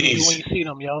 So I'm gonna do when you see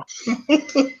them, yo.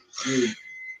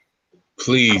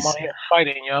 Please. Come on here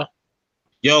fighting, yo.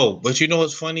 Yo, but you know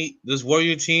what's funny? This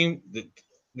Warrior team, they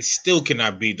still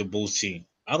cannot beat the Bulls team.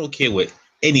 I don't care what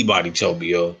anybody tell me,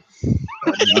 yo.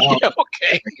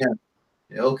 Okay.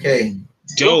 Okay.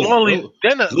 Luke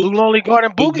Longley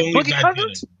guarding Boogie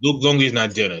Cousins? Luke Longley's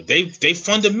not dinner. They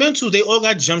fundamental. They all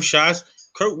got jump shots.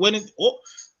 Kurt winning. Oh,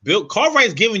 Bill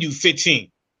Cartwright's giving you 15.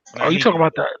 Oh, you talking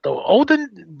about the older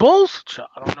Bulls?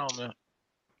 I don't know, man.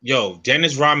 Yo,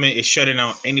 Dennis Rodman is shutting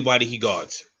out anybody he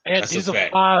guards. And these are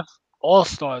 5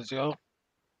 All-Stars, yo.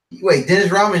 Wait,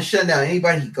 Dennis Rodman shutting down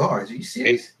anybody he guards? Are you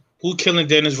serious? Hey, who killing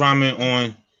Dennis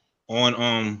Rodman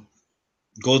on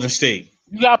Golden State?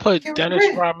 You gotta put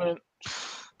Dennis Rodman.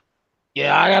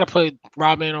 Yeah, I gotta put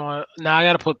Rodman on. Now I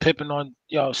gotta put Pippen on.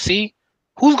 Yo, see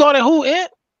who's guarding who? It.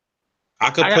 I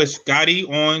could put Scotty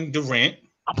on Durant.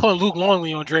 I'm putting Luke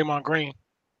Longley on Draymond Green.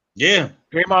 Yeah,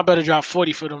 Draymond better drop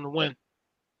 40 for them to win.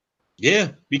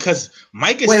 Yeah, because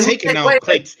Mike is taking out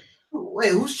plates.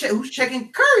 Wait, who's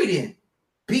checking Curry then?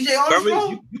 BJ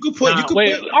Armstrong? You could put. I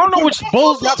don't know which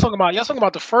Bulls y'all talking about. Y'all talking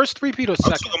about the first three-peat or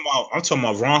second? I'm talking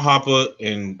about Ron Harper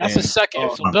and. That's the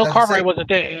second. So Bill Cartwright wasn't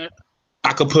there.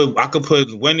 I could put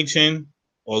Wennington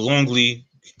or Longley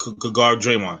could guard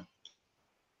Draymond.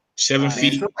 7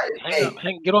 feet.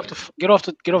 Get off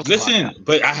the. Listen,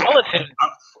 but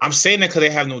I'm saying that because they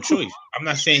have no choice. I'm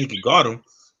not saying he can guard him.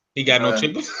 He got no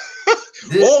choice.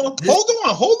 Hold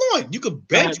on. You could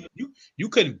bench. You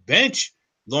could bench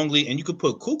Longley, and you could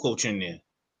put Kukoc in there.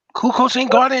 Kukoc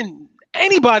ain't guarding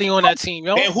anybody on that team,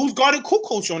 yo. And who's guarding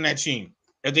Kukoc on that team?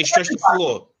 If they stretch the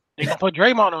floor, they can put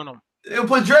Draymond on him. They'll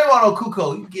put Draymond on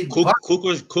Kukoc.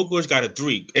 Kukoc got a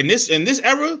 3. In this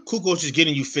era, Kukoc is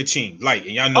getting you 15 light,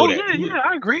 and y'all know that. Yeah,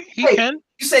 I agree. He can.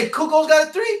 You say Kukoc's got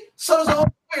a 3? So does the whole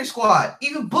Warrior squad.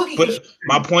 Even Boogie. But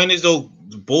my point is though,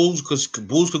 the Bulls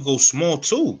could go small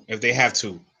too if they have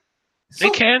to. They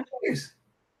can.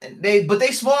 But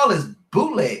they small as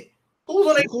bootleg. Who's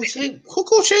on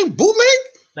Kukoc ain't bootleg?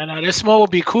 No. This small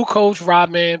would be Kukoc,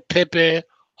 Rodman, Pippen,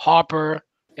 Harper,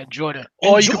 and Jordan.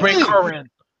 Or you could bring Curry in.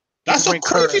 That's a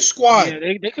crazy squad. Yeah,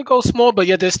 they could go small, but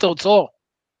yet they're still tall,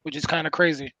 which is kind of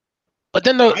crazy. But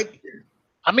then the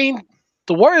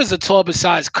Warriors are tall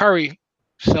besides Curry.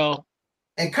 So.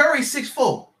 And Curry's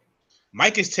 6'4".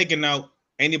 Mike is taking out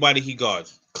anybody he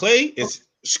guards. Clay is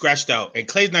scratched out, and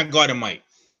Clay's not guarding Mike.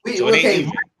 Mike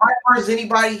versus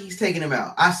anybody, he's taking him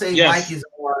out. I say Mike is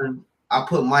on. I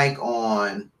put Mike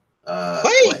on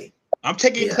Clay. I'm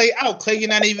taking Clay out. Clay, you're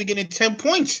not even getting 10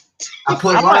 points.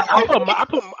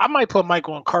 I might put Mike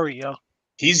on Curry, yo.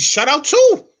 He's shut out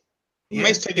too.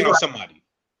 Mike's taking out somebody.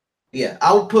 Yeah,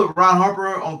 I would put Ron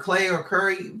Harper on Clay or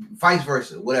Curry, vice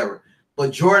versa, whatever.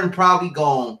 But Jordan probably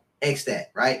gonna X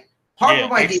that, right? Harper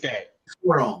might get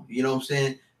scored on. You know what I'm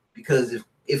saying? Because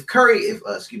if Clay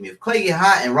get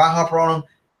hot and Ron Harper on him,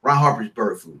 Ron Harper's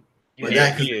bird food. But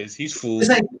he is. He's food.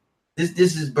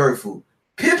 This is bird food.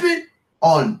 Pippen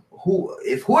on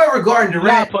whoever guarding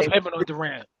Durant. Put Pippen on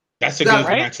Durant. That's a good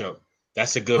matchup.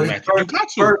 That's a good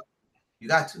matchup. You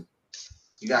got to.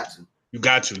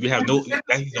 You have no.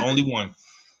 He's the only one.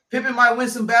 Pippen might win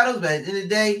some battles, but at the end of the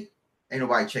day, ain't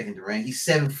nobody checking Durant. He's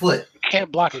 7 foot.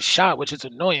 Can't block his shot, which is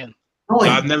annoying.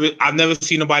 I've never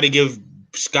seen nobody give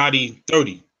Scotty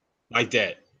 30 like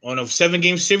that on a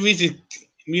 7-game series.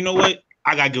 You know what?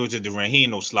 I gotta give it to Durant. He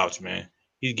ain't no slouch, man.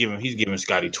 He's giving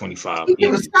Scotty 25. He's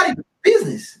giving Scotty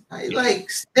business.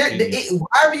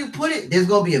 However you put it, there's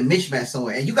gonna be a mismatch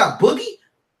somewhere. And you got Boogie.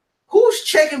 Who's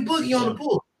checking Boogie on the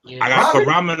Bull? I got to put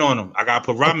Ramen on him.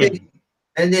 Okay.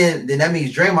 And then that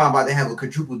means Draymond about to have a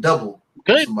quadruple double.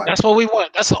 Good. That's what we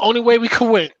want. That's the only way we can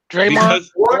win. Draymond,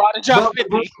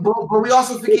 but we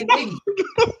also forget Iggy.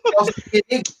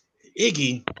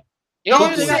 Iggy.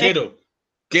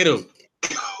 Get him.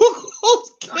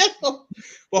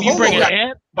 Well, you bring it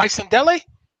in, Bison Dele.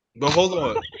 But hold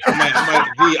on,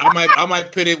 I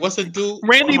might put it. What's the dude?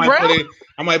 Randy Brown.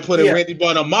 I might put it. Randy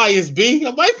Brown on Myers B.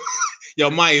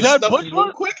 Myers, stop it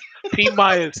real quick. P.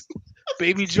 Myers,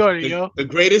 baby Jordan, the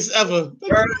greatest ever.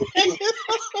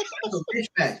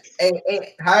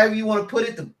 Hey, however you want to put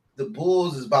it, the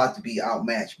Bulls is about to be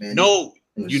outmatched, man. No,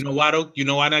 you know why though? You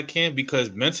know why I can't?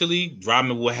 Because mentally,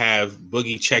 Rodman will have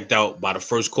Boogie checked out by the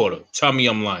first quarter. Tell me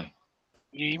I'm lying.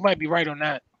 Yeah, you might be right on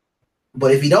that.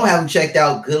 But if you don't have him checked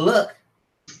out, good luck.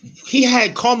 He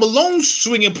had Karl Malone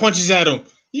swinging punches at him.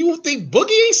 You think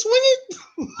Boogie ain't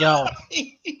swinging? Yo,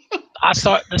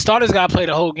 the starters got to play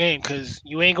the whole game because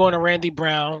you ain't going to Randy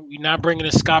Brown. You're not bringing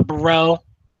in Scott Burrell.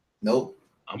 Nope.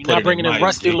 You're not bringing in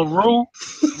Rusty LaRue.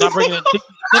 You're not bringing in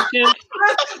Dick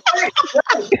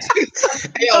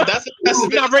Yo,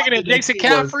 you're not bringing in Jason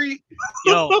Caffrey.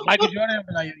 Yo, Michael Jordan,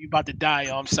 you about to die,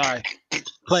 yo. I'm sorry.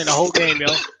 Playing the whole game, yo.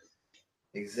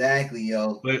 Exactly,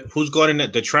 yo. But who's guarding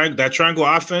that triangle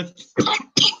offense?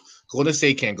 Golden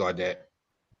State can't guard that.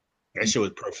 That shit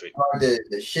was perfect.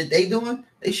 The shit they doing,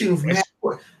 they shooting from half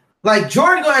court. Like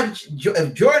Jordan gonna have,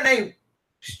 if Jordan ain't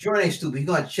stupid, he's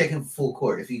gonna check him full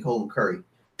court if he holding Curry.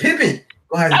 Pippen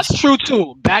gonna have. That's true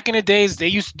too. Back in the days, they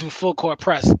used to do full court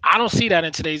press. I don't see that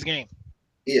in today's game.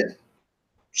 Yeah.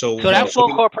 So that full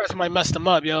court press might mess them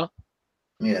up, yo.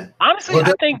 Yeah. Honestly,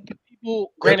 I think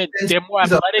people, granted, they're more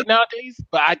athletic nowadays,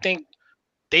 but I think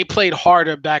they played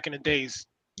harder back in the days.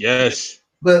 Yes.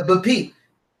 But Pete,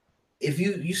 if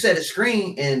you set a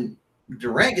screen and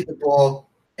Durant get the ball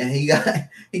and he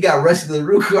got Rusty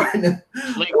LaRue guarding him.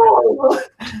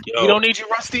 You don't need you,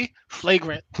 Rusty.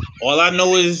 Flagrant. All I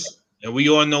know is, and we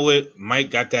all know it,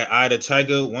 Mike got that eye of the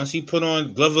tiger. Once he put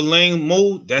on Glover Lane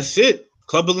mode, that's it.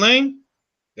 Clubber Lane,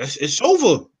 it's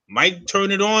over. Mike turn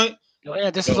it on.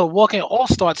 Yeah, this is a walking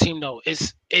all-star team though.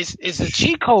 It's a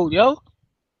cheat code, yo.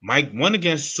 Mike won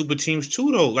against super teams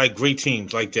too, though, like great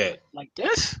teams like that. Like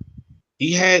this?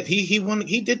 He won.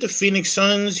 He did the Phoenix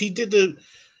Suns. He did the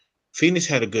Phoenix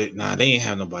had a good. Nah, they ain't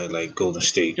have nobody like Golden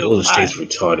State. Golden State's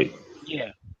retarded.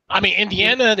 Yeah, I mean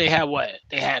Indiana. They had what?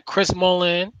 They had Chris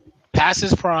Mullin. past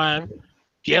his prime.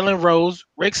 Jalen Rose,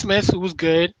 Rick Smith, who was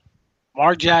good,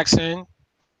 Mark Jackson,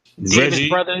 Davis Reggie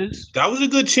brothers. That was a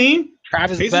good team.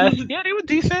 Travis Best. Yeah, they were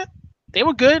decent. They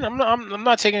were good. I'm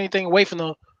not taking anything away from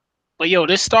them. But yo,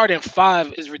 this starting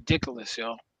 5 is ridiculous,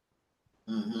 yo.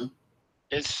 Mm-hmm.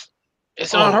 It's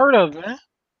unheard of, man.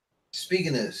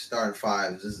 Speaking of starting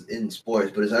 5, this is in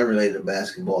sports, but it's unrelated to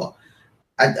basketball.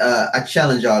 I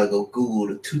challenge y'all to go Google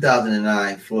the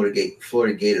 2009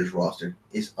 Florida Gators roster.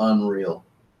 It's unreal.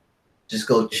 Just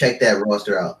go check that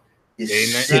roster out.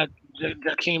 It's sick.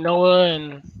 Jakeem Noah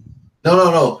and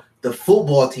No. The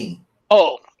football team.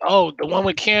 Oh, the one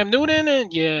with Cam Newton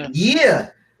and yeah.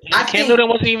 Cam Newton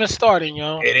wasn't even starting,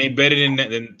 yo. It ain't better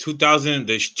than 2000.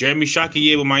 The Jeremy Shockey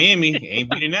year with Miami ain't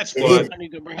beating that squad.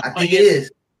 I think it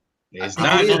is. It's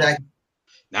not.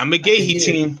 Now McGahee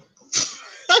team.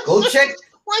 Go check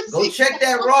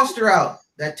that roster out.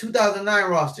 That 2009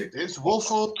 roster. There's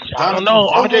Wolford. I don't know.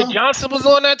 Andre Johnson was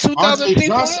on that 2000 team.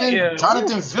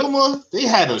 Jonathan Vilma. They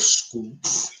had a school.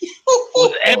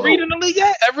 Was Ed Reed in the league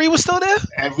yet? Ed Reed was still there?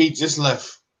 Ed Reed just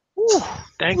left. Whew,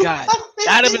 thank God.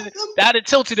 That'd have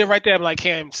tilted it right there. I'm like,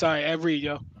 Cam, sorry, Ed Reed,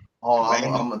 yo.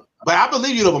 But I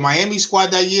believe you though. But Miami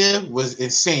squad that year was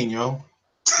insane, yo.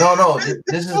 No.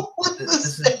 This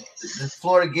is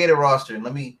Florida Gator roster.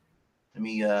 Let me.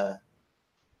 Man,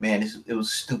 it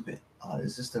was stupid.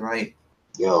 Is this the right?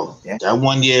 Yo, that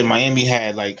one year Miami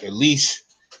had like at least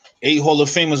 8 Hall of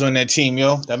Famers on that team,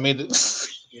 yo. That made it.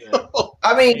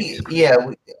 I mean,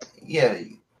 yeah,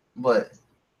 but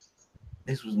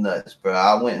this was nuts, bro.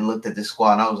 I went and looked at this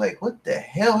squad and I was like, what the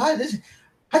hell?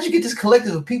 How'd you get this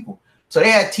collective of people? So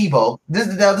they had Tebow. This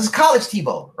is college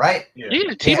Tebow, right? Yeah,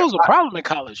 Tebow's a problem in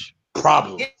college.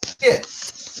 Yeah.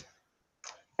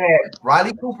 They had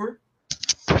Riley Cooper,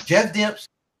 Jeff Demps,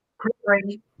 Chris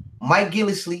Rainey, Mike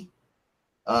Gillislee,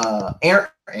 Aaron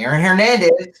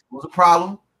Hernandez was a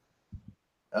problem.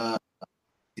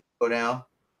 Go down.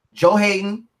 Joe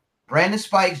Hayden, Brandon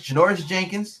Spikes, Janoris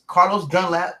Jenkins, Carlos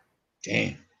Dunlap.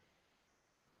 Damn.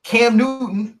 Cam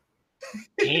Newton.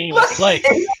 He ain't play.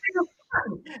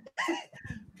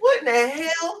 What in the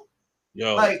hell?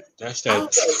 Yo, like that's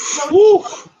that.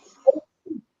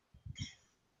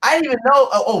 I didn't even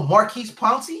know. Marquise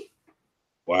Pouncey.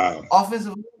 Wow.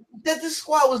 Offensive. That this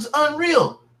squad was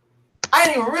unreal. I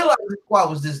didn't even realize this squad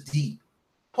was this deep.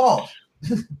 Pause.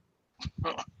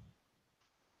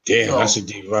 Damn, that's a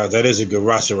deep roster. That is a good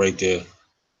roster right there.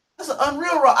 That's an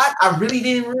unreal roster. I really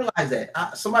didn't realize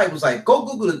that. Somebody was like, "Go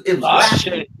Google it." It was last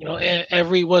shit. You know, Ed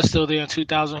Reed was still there in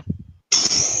 2000.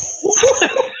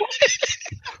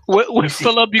 with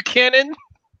Philip Buchanan.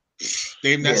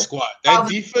 Name that squad. That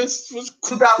defense was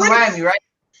 2000 Miami, right?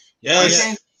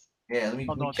 Yes. Yeah, let me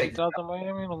check 2000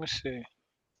 Miami. Let me see.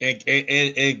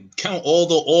 And count all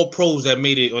the All Pros that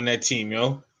made it on that team,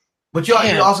 yo. But you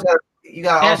also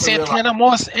got and Santana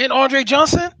Moss and Andre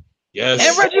Johnson. Yes.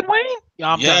 And Reggie Wayne.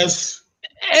 Yeah, yes.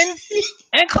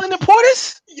 And Clinton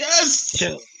Portis. Yes.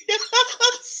 Chill.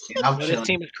 This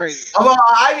team is crazy.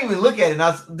 I didn't even look at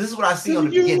it. This is what I see on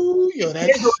the beginning. Yo,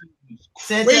 that's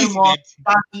Santana Moss,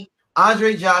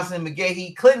 Andre Johnson,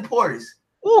 McGahee, Clinton Portis,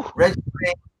 Reggie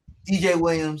Wayne, DJ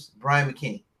Williams, Brian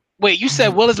McKinney. Wait, you said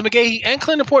Willis McGahee and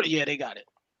Clinton Portis? Yeah, they got it.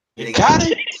 Yeah, they got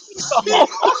it.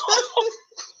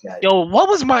 Yo, what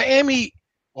was Miami?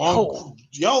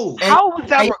 Yo, how was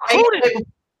that recruited?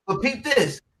 But peep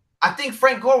this. I think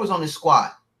Frank Gore was on this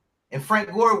squad, and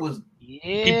Frank Gore was.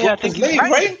 Yeah, I think he's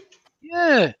right.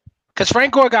 Yeah, because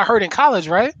Frank Gore got hurt in college,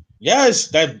 right? Yes,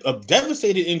 that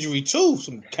devastating injury too.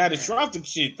 Some catastrophic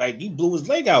shit. Like he blew his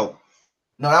leg out.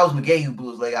 No, that was McGahee who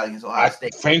blew his leg out against Ohio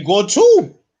State. Frank Gore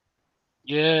too.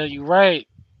 Yeah, you're right.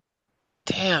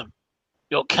 Damn.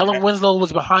 Yo, Kellen Winslow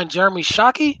was behind Jeremy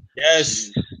Shockey?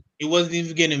 Yes. He wasn't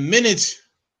even getting minutes.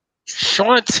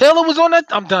 Sean Taylor was on that?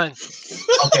 I'm done.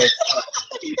 Okay.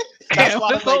 That's why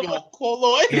I'm like, yo,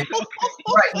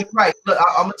 You're right. Look,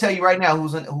 I'm going to tell you right now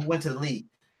who went to the league.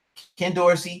 Ken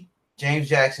Dorsey, James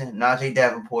Jackson, Najee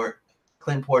Davenport,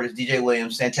 Clinton Portis, DJ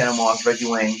Williams, Santana Moss, Reggie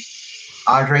Wayne,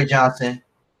 Andre Johnson.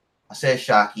 I said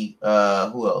Shockey.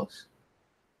 Who else?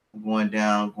 Going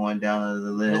down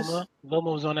the list. Wilma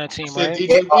was on that team, right?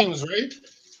 DJ Williams, right?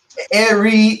 Ed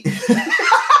Reed.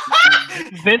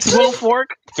 Vince Wilfork.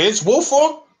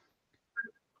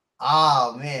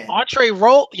 Oh man. Entree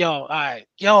Roll. Yo, all right.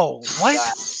 Yo, what?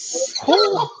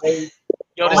 Who?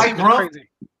 Yo, this is crazy.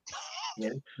 Yeah,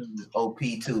 this is OP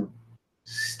too.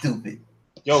 Stupid.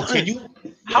 Yo, can you?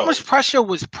 How much pressure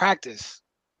was practice?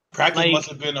 Practice must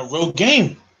have been a real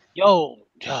game. Yo,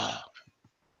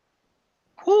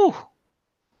 whew.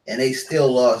 and they still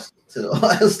lost to the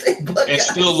Ohio State Buckeyes. And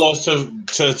still lost to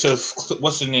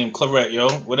what's the name? Claret, yo.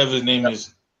 Whatever his name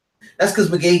is. That's because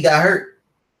McGahee got hurt.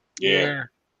 Yeah.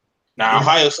 Now,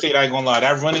 Ohio State, I ain't gonna lie.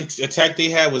 That running attack they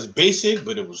had was basic,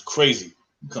 but it was crazy.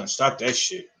 You couldn't stop that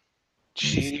shit.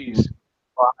 Jeez.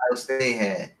 Ohio State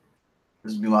had.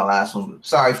 This will be my last one.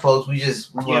 Sorry, folks. We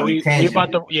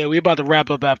about to wrap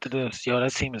up after this. Yo,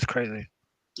 that team is crazy.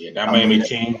 Yeah, that Miami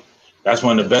team. That's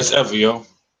one of the best ever, yo.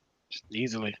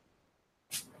 Easily.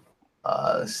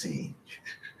 Let's see.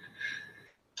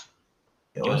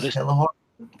 It's hella hard.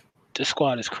 This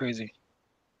squad is crazy.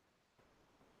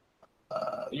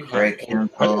 Greg Kimbrell.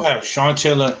 How do you have Sean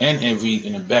Taylor and Envy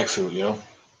in the backfield, yo?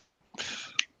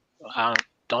 I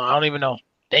don't even know.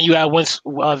 Then you have Vince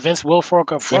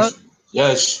Wilfork up front.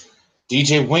 Yes.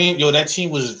 DJ Williams, yo, that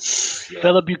team was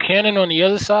Philip Buchanan on the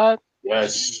other side.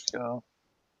 Yes. Yo,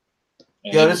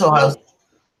 this Ohio State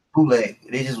bootleg.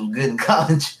 They just was good in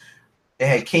college. They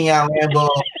had Kenyon Rambo.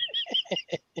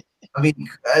 I mean,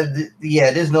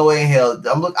 there's no way in hell.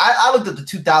 I looked at the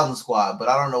 2000 squad, but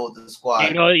I don't know what the squad.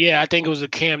 I think it was a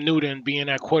Cam Newton being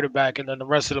that quarterback, and then the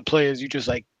rest of the players, you just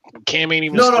like Cam ain't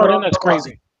even starting. That's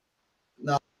crazy.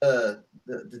 No, the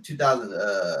 2000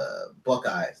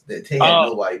 Buckeyes. They had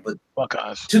nobody, but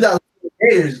Buckeyes. 2000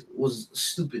 Gators was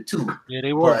stupid too. Yeah,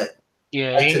 they were. But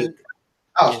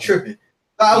I was tripping.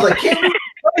 I was like, Cam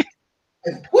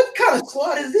Newton, what kind of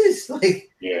squad is this? Like,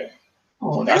 yeah.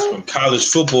 Oh, that's when college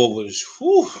football was.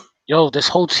 Whew. Yo, this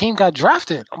whole team got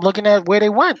drafted. I'm looking at where they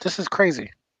went. This is crazy.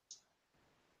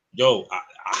 Yo,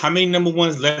 how many number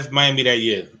ones left Miami that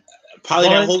year? Probably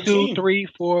that whole 2, 3,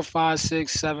 4, 5,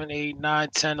 6, 7, 8, 9,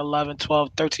 10, 11, 12,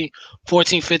 13,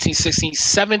 14, 15, 16,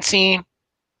 17.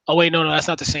 Oh, wait, no, that's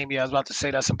not the same year. I was about to say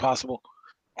that's impossible.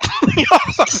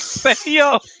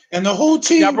 Yo. And the whole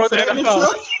team. Yeah, bro,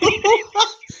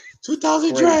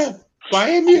 2000 draft.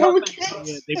 Miami Hurricanes.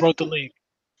 Yeah, they broke the league.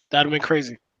 That'd have been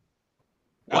crazy.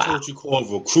 That's what you call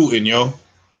recruiting, yo.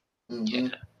 Yeah.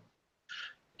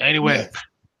 Anyway,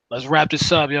 let's wrap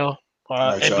this up, yo.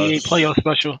 Right, NBA playoff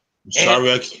special.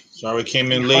 Sorry I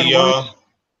came in late, y'all.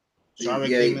 Sorry I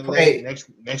came in late.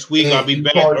 Next week I'll be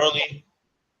back early.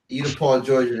 You the Paul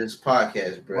George of this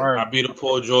podcast, bro. I'll be the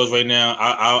Paul George right now.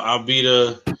 I'll be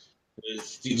the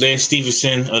Lance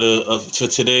Stevenson of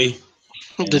today.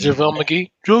 The JaVale McGee.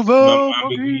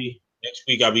 Next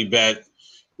week I'll be back,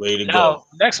 ready to go.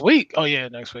 Next week? Oh yeah,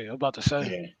 next week. I'm about to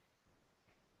say.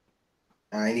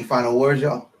 Yeah. Any final words,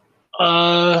 y'all?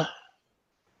 My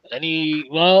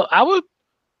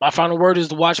final word is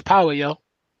to watch Power, yo.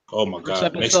 Oh my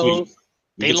God! Next week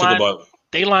they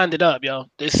lined it up, yo.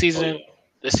 This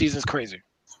season's crazy.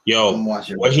 Yo,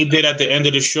 what he did at the end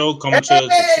of the show, coming to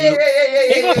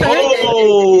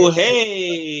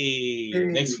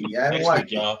next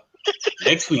week, y'all.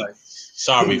 Next week.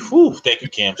 Sorry. Whew, thank you,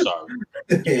 Cam. Sorry.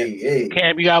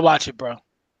 Cam, you gotta watch it, bro.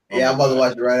 Yeah, I'm about to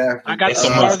watch it right after. I got the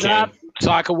Stars app,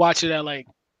 so I could watch it at like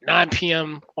 9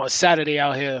 p.m. on Saturday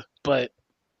out here. But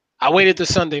I waited till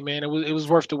Sunday, man. It was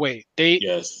worth the wait.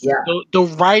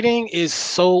 The writing is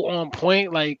so on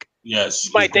point. Like, yes,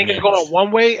 you might think it's going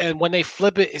one way, and when they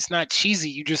flip it, it's not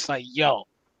cheesy. You just like, yo.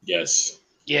 Yes.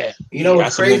 Yeah. You know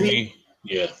what's crazy?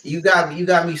 Yeah. You got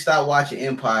me stop watching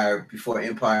Empire before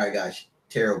Empire got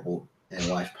terrible and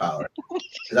watch Power.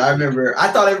 Because I remember I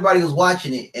thought everybody was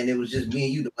watching it, and it was just me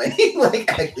and you.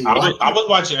 I was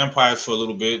watching Empire for a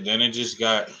little bit, then it just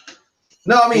got.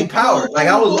 No, I mean Power. Like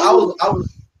I was.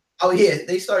 Oh yeah,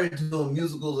 they started doing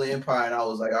musicals of Empire, and I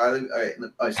was like, all right.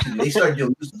 Excuse me. They started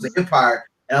doing musicals of Empire,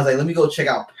 and I was like, let me go check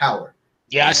out Power.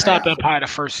 Yeah, I stopped Empire the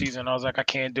first season. I was like, I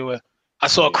can't do it. I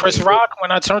saw Chris Rock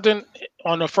when I turned in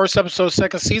on the first episode,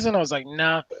 second season. I was like,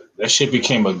 nah. That shit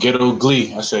became a ghetto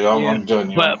Glee. I said, I'm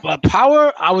done. But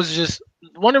Power, I was just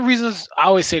one of the reasons I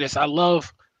always say this. I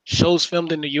love shows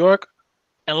filmed in New York,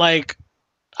 and like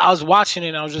I was watching it,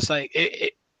 and I was just like,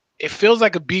 it feels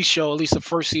like a B show, at least the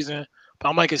first season. But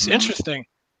I'm like, it's interesting.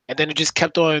 And then it just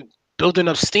kept on building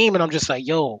up steam. And I'm just like,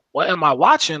 yo, what am I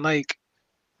watching? Like,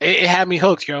 it had me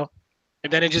hooked, yo.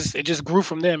 And then it just grew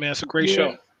from there, man. It's a great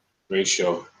show. Great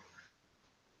show.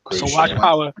 Watch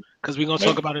Power, because we're going to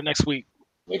talk about it next week.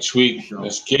 Next week.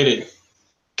 Let's get it.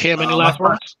 Cam, any last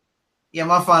words? Yeah,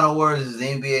 my final words is the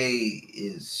NBA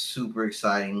is super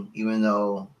exciting, even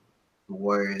though the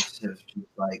Warriors have just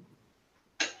like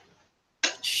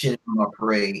shit on my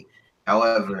parade.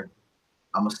 However,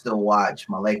 I'm going to still watch.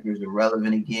 My Lakers are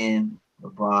relevant again.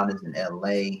 LeBron is in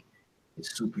LA.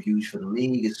 It's super huge for the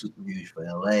league. It's super huge for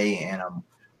LA. And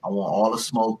I want all the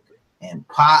smoke. And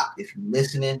Pop, if you're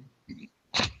listening,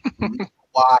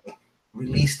 why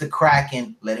release the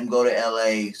Kraken, let him go to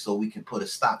LA so we can put a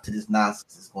stop to this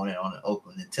nonsense that's going on in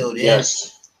Oakland. Until then,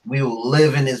 we will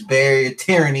live in this Bay Area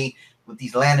tyranny with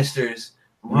these Lannisters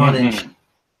running,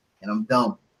 and I'm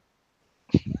done.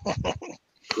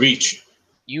 Reach.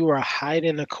 You are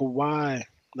hiding a Kawhi.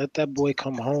 Let that boy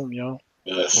come home, yo.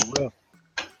 Yes. For real.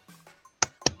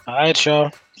 All right,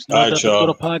 y'all. It's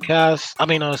y'all. Podcast. I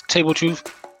mean, Table Truth.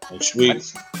 Next week.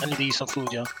 I need to eat some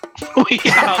food, yo. We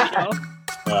out, yo.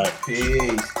 All right.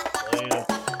 Peace. Yeah.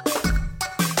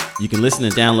 You can listen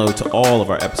and download to all of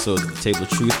our episodes of The Table of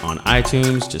Truth on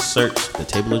iTunes. Just search The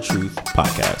Table of Truth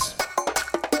Podcast.